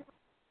next.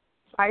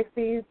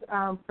 Pisces,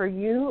 for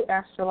you,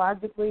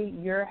 astrologically,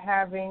 you're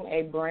having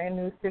a brand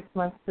new 6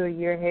 months to a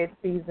year ahead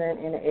season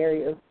in an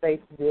area of space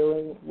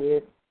dealing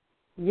with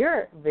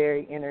your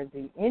very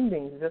energy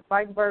endings, just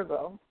like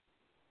Virgo,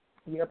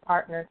 your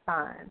partner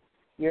sign.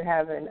 You're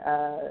having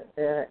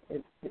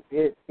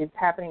it's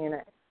happening in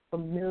a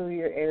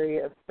familiar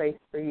area of space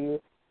for you.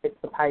 It's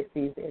the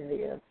Pisces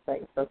area of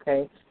space.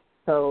 Okay,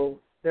 so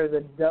there's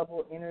a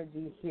double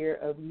energy here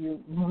of you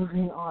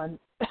moving on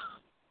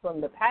from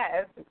the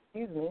past.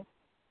 Excuse me.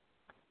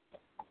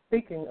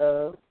 Speaking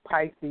of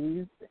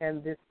Pisces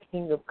and this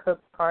King of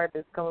Cups card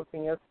that's come up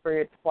in your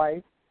spread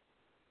twice.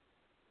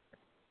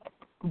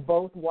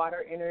 Both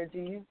water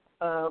energies.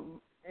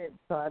 So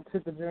I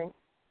took a drink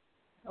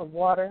of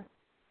water.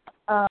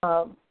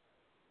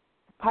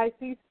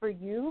 Pisces, for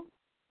you,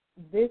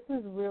 this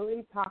is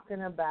really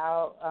talking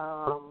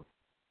about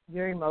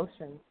your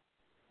emotions,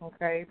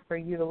 okay, for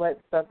you to let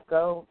stuff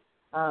go.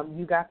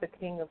 You got the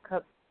King of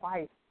Cups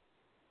twice.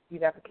 You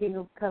got the King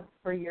of Cups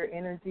for your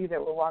energy that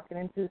we're walking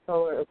into,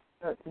 solar,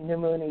 new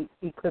moon,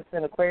 eclipse,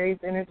 and Aquarius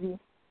energy.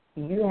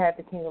 You had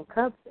the King of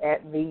Cups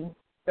at the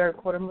third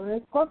quarter moon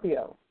in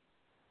Scorpio.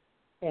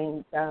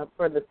 And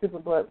for the super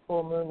blood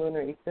full moon,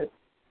 lunar eclipse,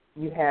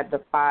 you had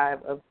the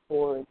Five of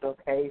Swords,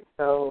 okay?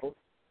 So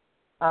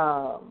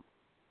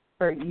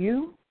for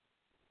you,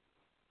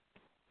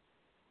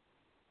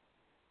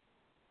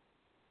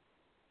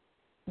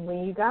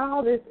 when you got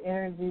all this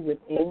energy with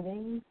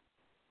endings,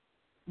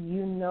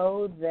 you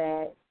know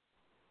that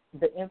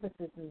the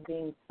emphasis is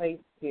being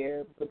placed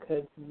here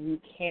because you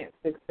can't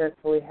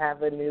successfully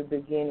have a new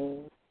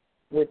beginning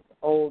with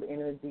old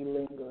energy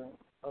lingering,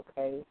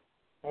 okay?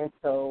 And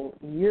so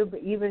you're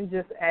even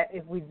just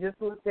if we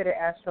just looked at it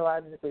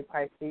astrologically,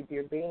 Pisces,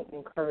 you're being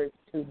encouraged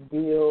to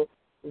deal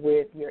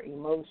with your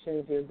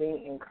emotions. You're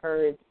being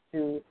encouraged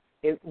to,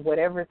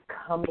 whatever's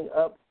coming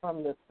up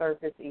from the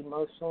surface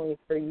emotionally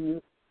for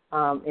you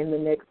in the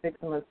next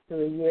 6 months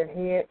to a year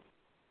ahead,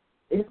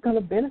 it's going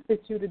to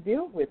benefit you to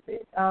deal with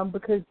it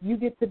because you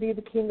get to be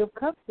the King of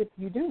Cups if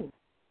you do.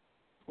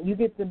 You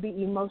get to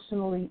be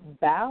emotionally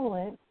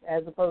balanced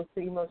as opposed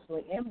to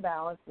emotionally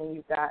imbalanced when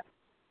you've got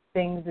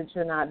things that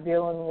you're not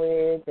dealing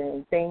with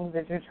and things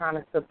that you're trying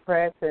to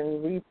suppress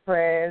and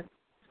repress.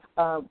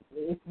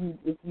 If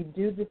you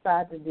do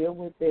decide to deal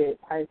with it,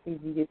 Pisces,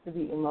 you get to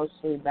be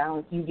emotionally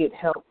balanced. You get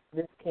help.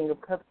 This King of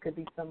Cups could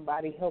be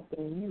somebody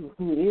helping you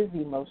who is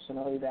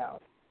emotionally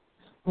balanced.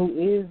 who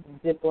is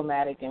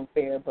diplomatic and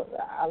fair, but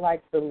I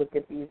like to look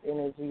at these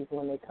energies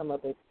when they come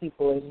up as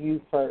people as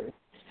you first.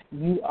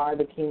 You are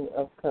the King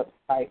of Cups,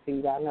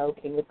 Pisces. I know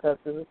King of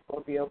Cups is a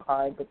Scorpio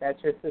card, but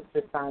that's your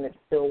sister sign. It's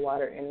still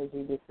water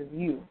energy. This is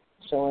you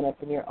showing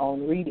up in your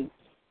own reading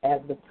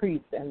as the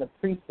priest and the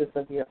priestess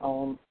of your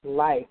own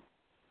life.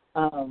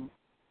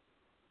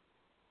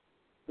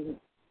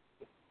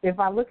 If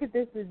I look at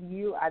this as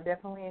you, I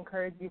definitely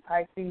encourage you,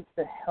 Pisces,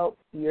 to help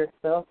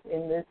yourself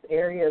in this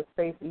area of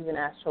space. Even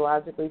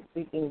astrologically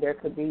speaking, there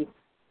could be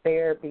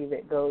therapy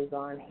that goes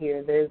on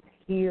here. There's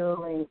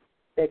healing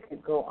that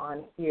could go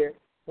on here.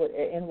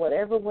 In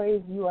whatever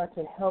ways you are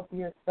to help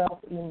yourself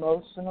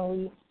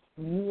emotionally,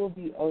 you will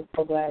be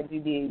so glad you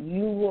did.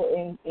 You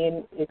will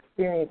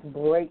experience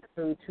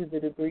breakthrough to the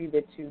degree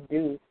that you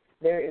do.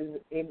 There is,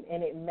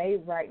 and it may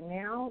right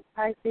now,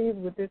 Pisces,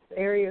 with this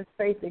area of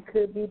space, it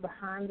could be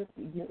behind the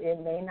scenes.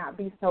 It may not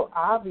be so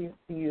obvious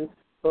to you,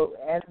 but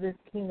as this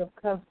King of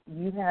Cups,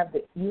 you have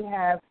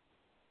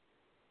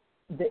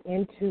the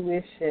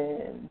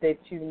intuition that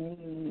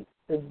you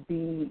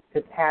need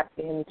to tap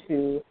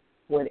into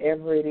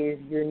whatever it is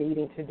you're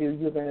needing to do.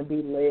 You're going to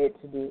be led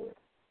to do it.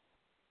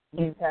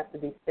 You just have to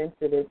be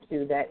sensitive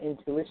to that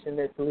intuition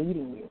that's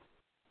leading you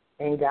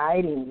and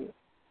guiding you.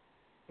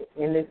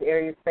 In this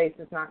area of space,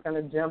 it's not going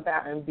to jump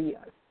out and be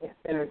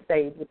center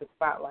stage with the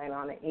spotlight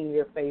on it, in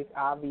your face,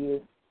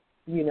 obvious,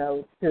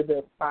 to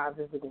the five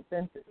physical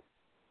senses.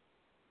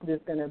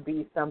 There's going to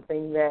be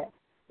something that,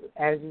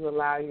 as you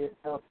allow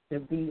yourself to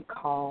be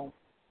calm,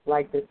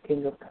 like this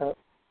King of Cups,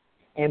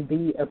 and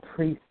be a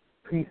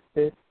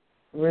priestess,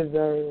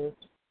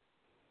 reserved,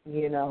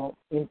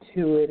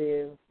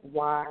 intuitive,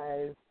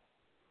 wise,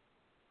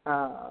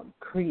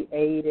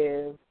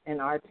 creative,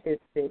 and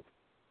artistic,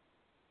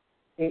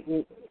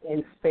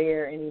 and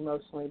fair and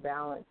emotionally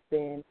balanced,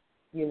 then,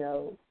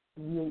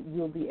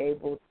 you'll be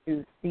able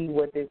to see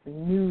what this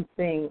new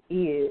thing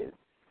is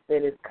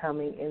that is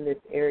coming in this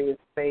area of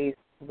space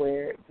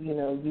where,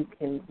 you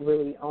can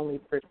really only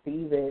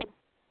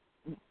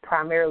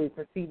primarily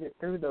perceive it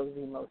through those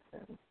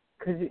emotions.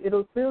 Because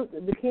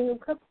the King of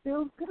Cups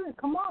feels good.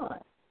 Come on.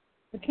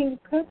 The King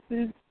of Cups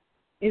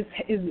is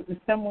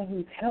someone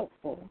who's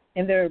helpful,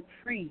 and they're a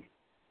priest,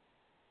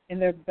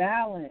 and they're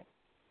balanced,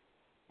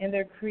 and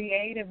they're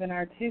creative and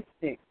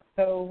artistic.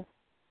 So,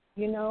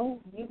 you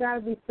got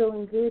to be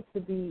feeling good to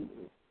be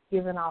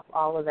giving off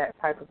all of that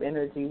type of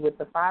energy. With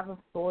the Five of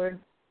Swords,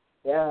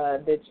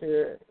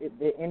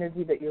 the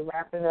energy that you're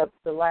wrapping up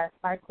the last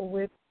cycle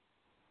with,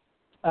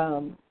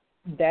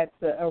 that's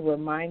a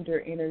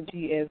reminder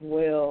energy as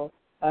well,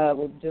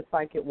 just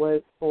like it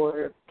was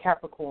for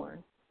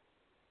Capricorn,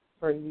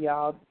 for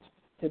you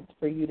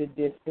to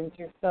distance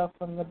yourself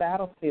from the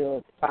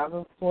battlefield. Five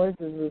of Swords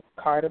is a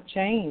card of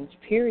change,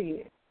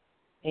 period.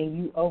 And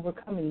you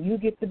overcome, and you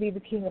get to be the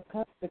King of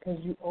Cups because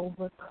you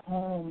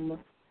overcome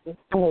the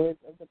swords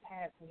of the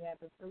past. We have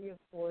the Three of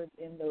Swords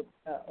in the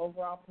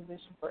overall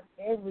position for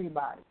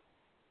everybody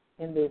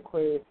in the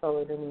Aquarius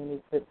solar lunar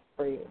eclipse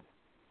spread.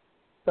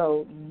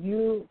 So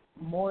you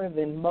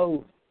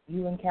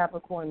and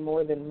Capricorn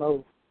more than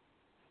most,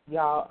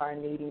 y'all are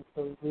needing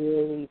to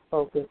really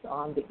focus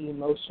on the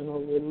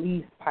emotional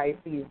release,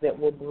 Pisces, that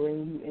will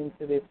bring you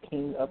into this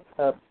King of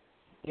Cups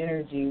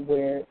energy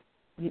where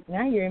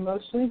now you're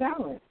emotionally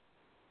balanced.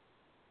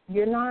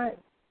 You're not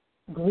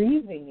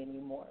grieving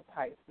anymore,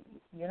 Pisces.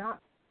 You're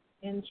not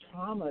in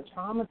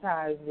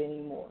traumatized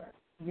anymore.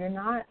 You're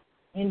not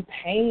in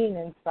pain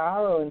and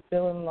sorrow and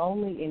feeling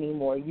lonely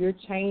anymore. You're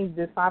changed.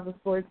 This Five of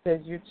Swords says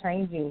you're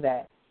changing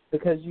that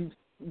because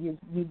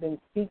you've been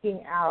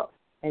speaking out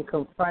and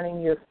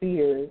confronting your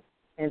fears,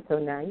 and so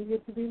now you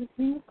get to be the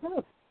King of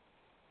Cups.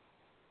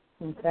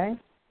 Okay?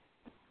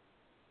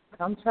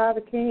 Come try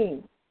the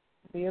King.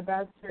 Be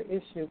about your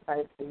issue,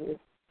 Pisces.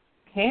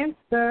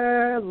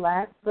 Cancer,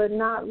 last but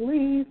not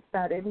least,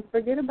 I didn't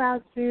forget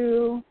about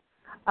you.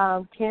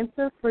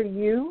 Cancer, for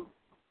you,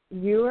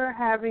 you are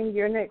having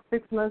your next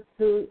 6 months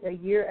to a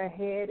year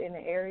ahead in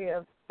an area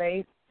of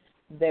space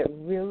that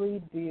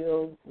really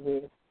deals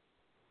with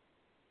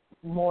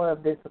more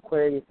of this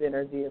Aquarius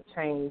energy of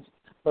change,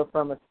 but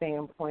from a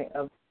standpoint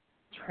of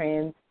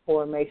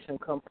transformation,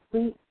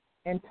 complete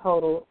and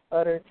total,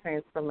 utter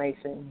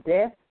transformation,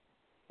 death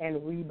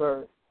and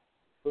rebirth,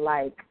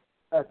 like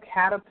a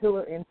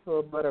caterpillar into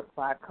a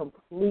butterfly,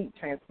 complete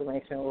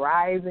transformation,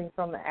 rising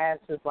from the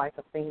ashes like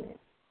a phoenix.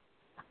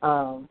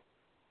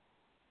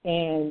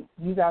 And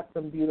you got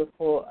some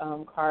beautiful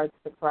cards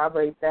to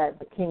corroborate that.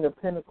 The King of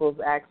Pentacles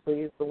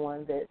actually is the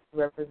one that's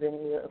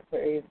representing your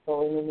Aquarius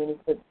solar lunar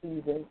eclipse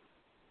season.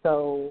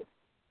 So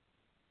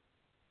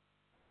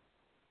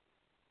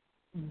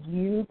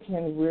you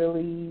can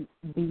really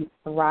be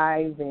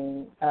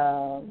thriving,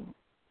 and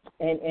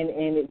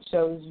it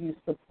shows you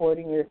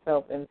supporting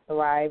yourself and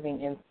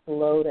thriving and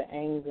slow to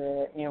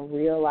anger and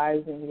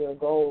realizing your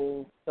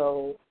goals.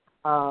 So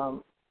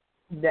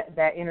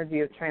that energy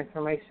of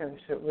transformation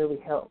should really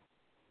help.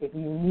 If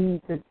you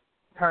need to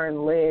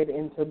turn lead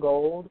into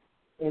gold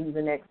in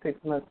the next 6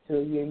 months to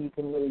a year, you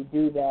can really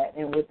do that.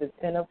 And with the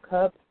Ten of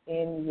Cups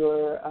in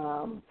your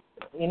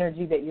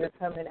energy that you're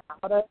coming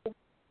out of,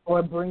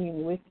 or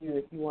bringing with you,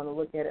 if you want to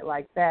look at it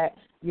like that.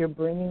 You're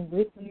bringing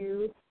with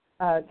you,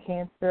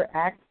 Cancer,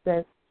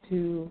 access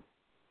to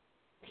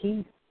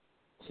peace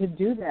to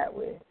do that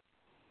with.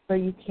 So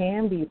you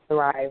can be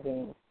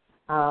thriving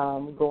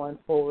going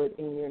forward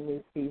in your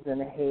new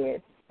season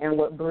ahead. And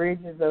what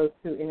bridges those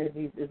two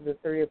energies is the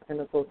Three of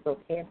Pentacles. So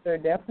Cancer,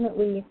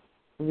 definitely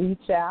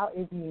reach out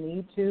if you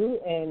need to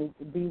and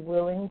be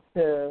willing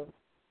to,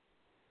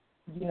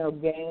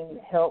 gain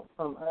help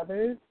from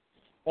others.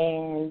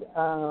 And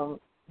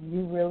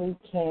you really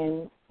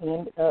can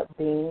end up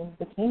being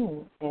the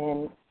king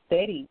and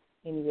steady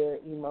in your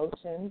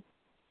emotions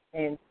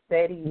and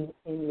steady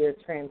in your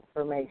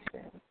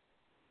transformation.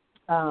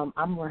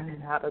 I'm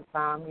running out of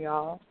time,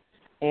 y'all,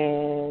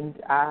 and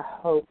I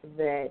hope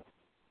that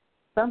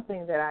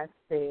something that I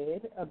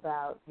said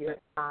about your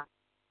time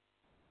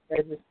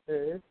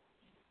registers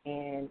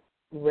and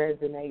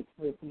resonates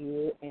with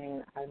you,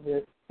 and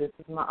this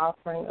is my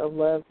offering of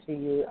love to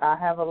you. I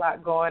have a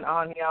lot going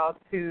on, y'all,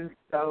 too,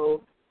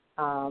 so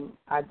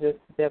I just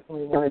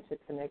definitely wanted to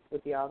connect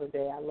with y'all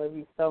today. I love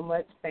you so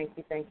much. Thank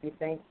you,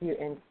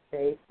 and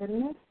stay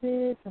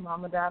connected to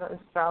Mama Dada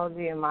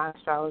Astrology and my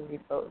astrology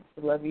folks.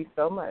 Love you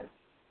so much.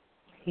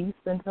 Peace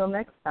until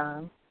next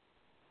time.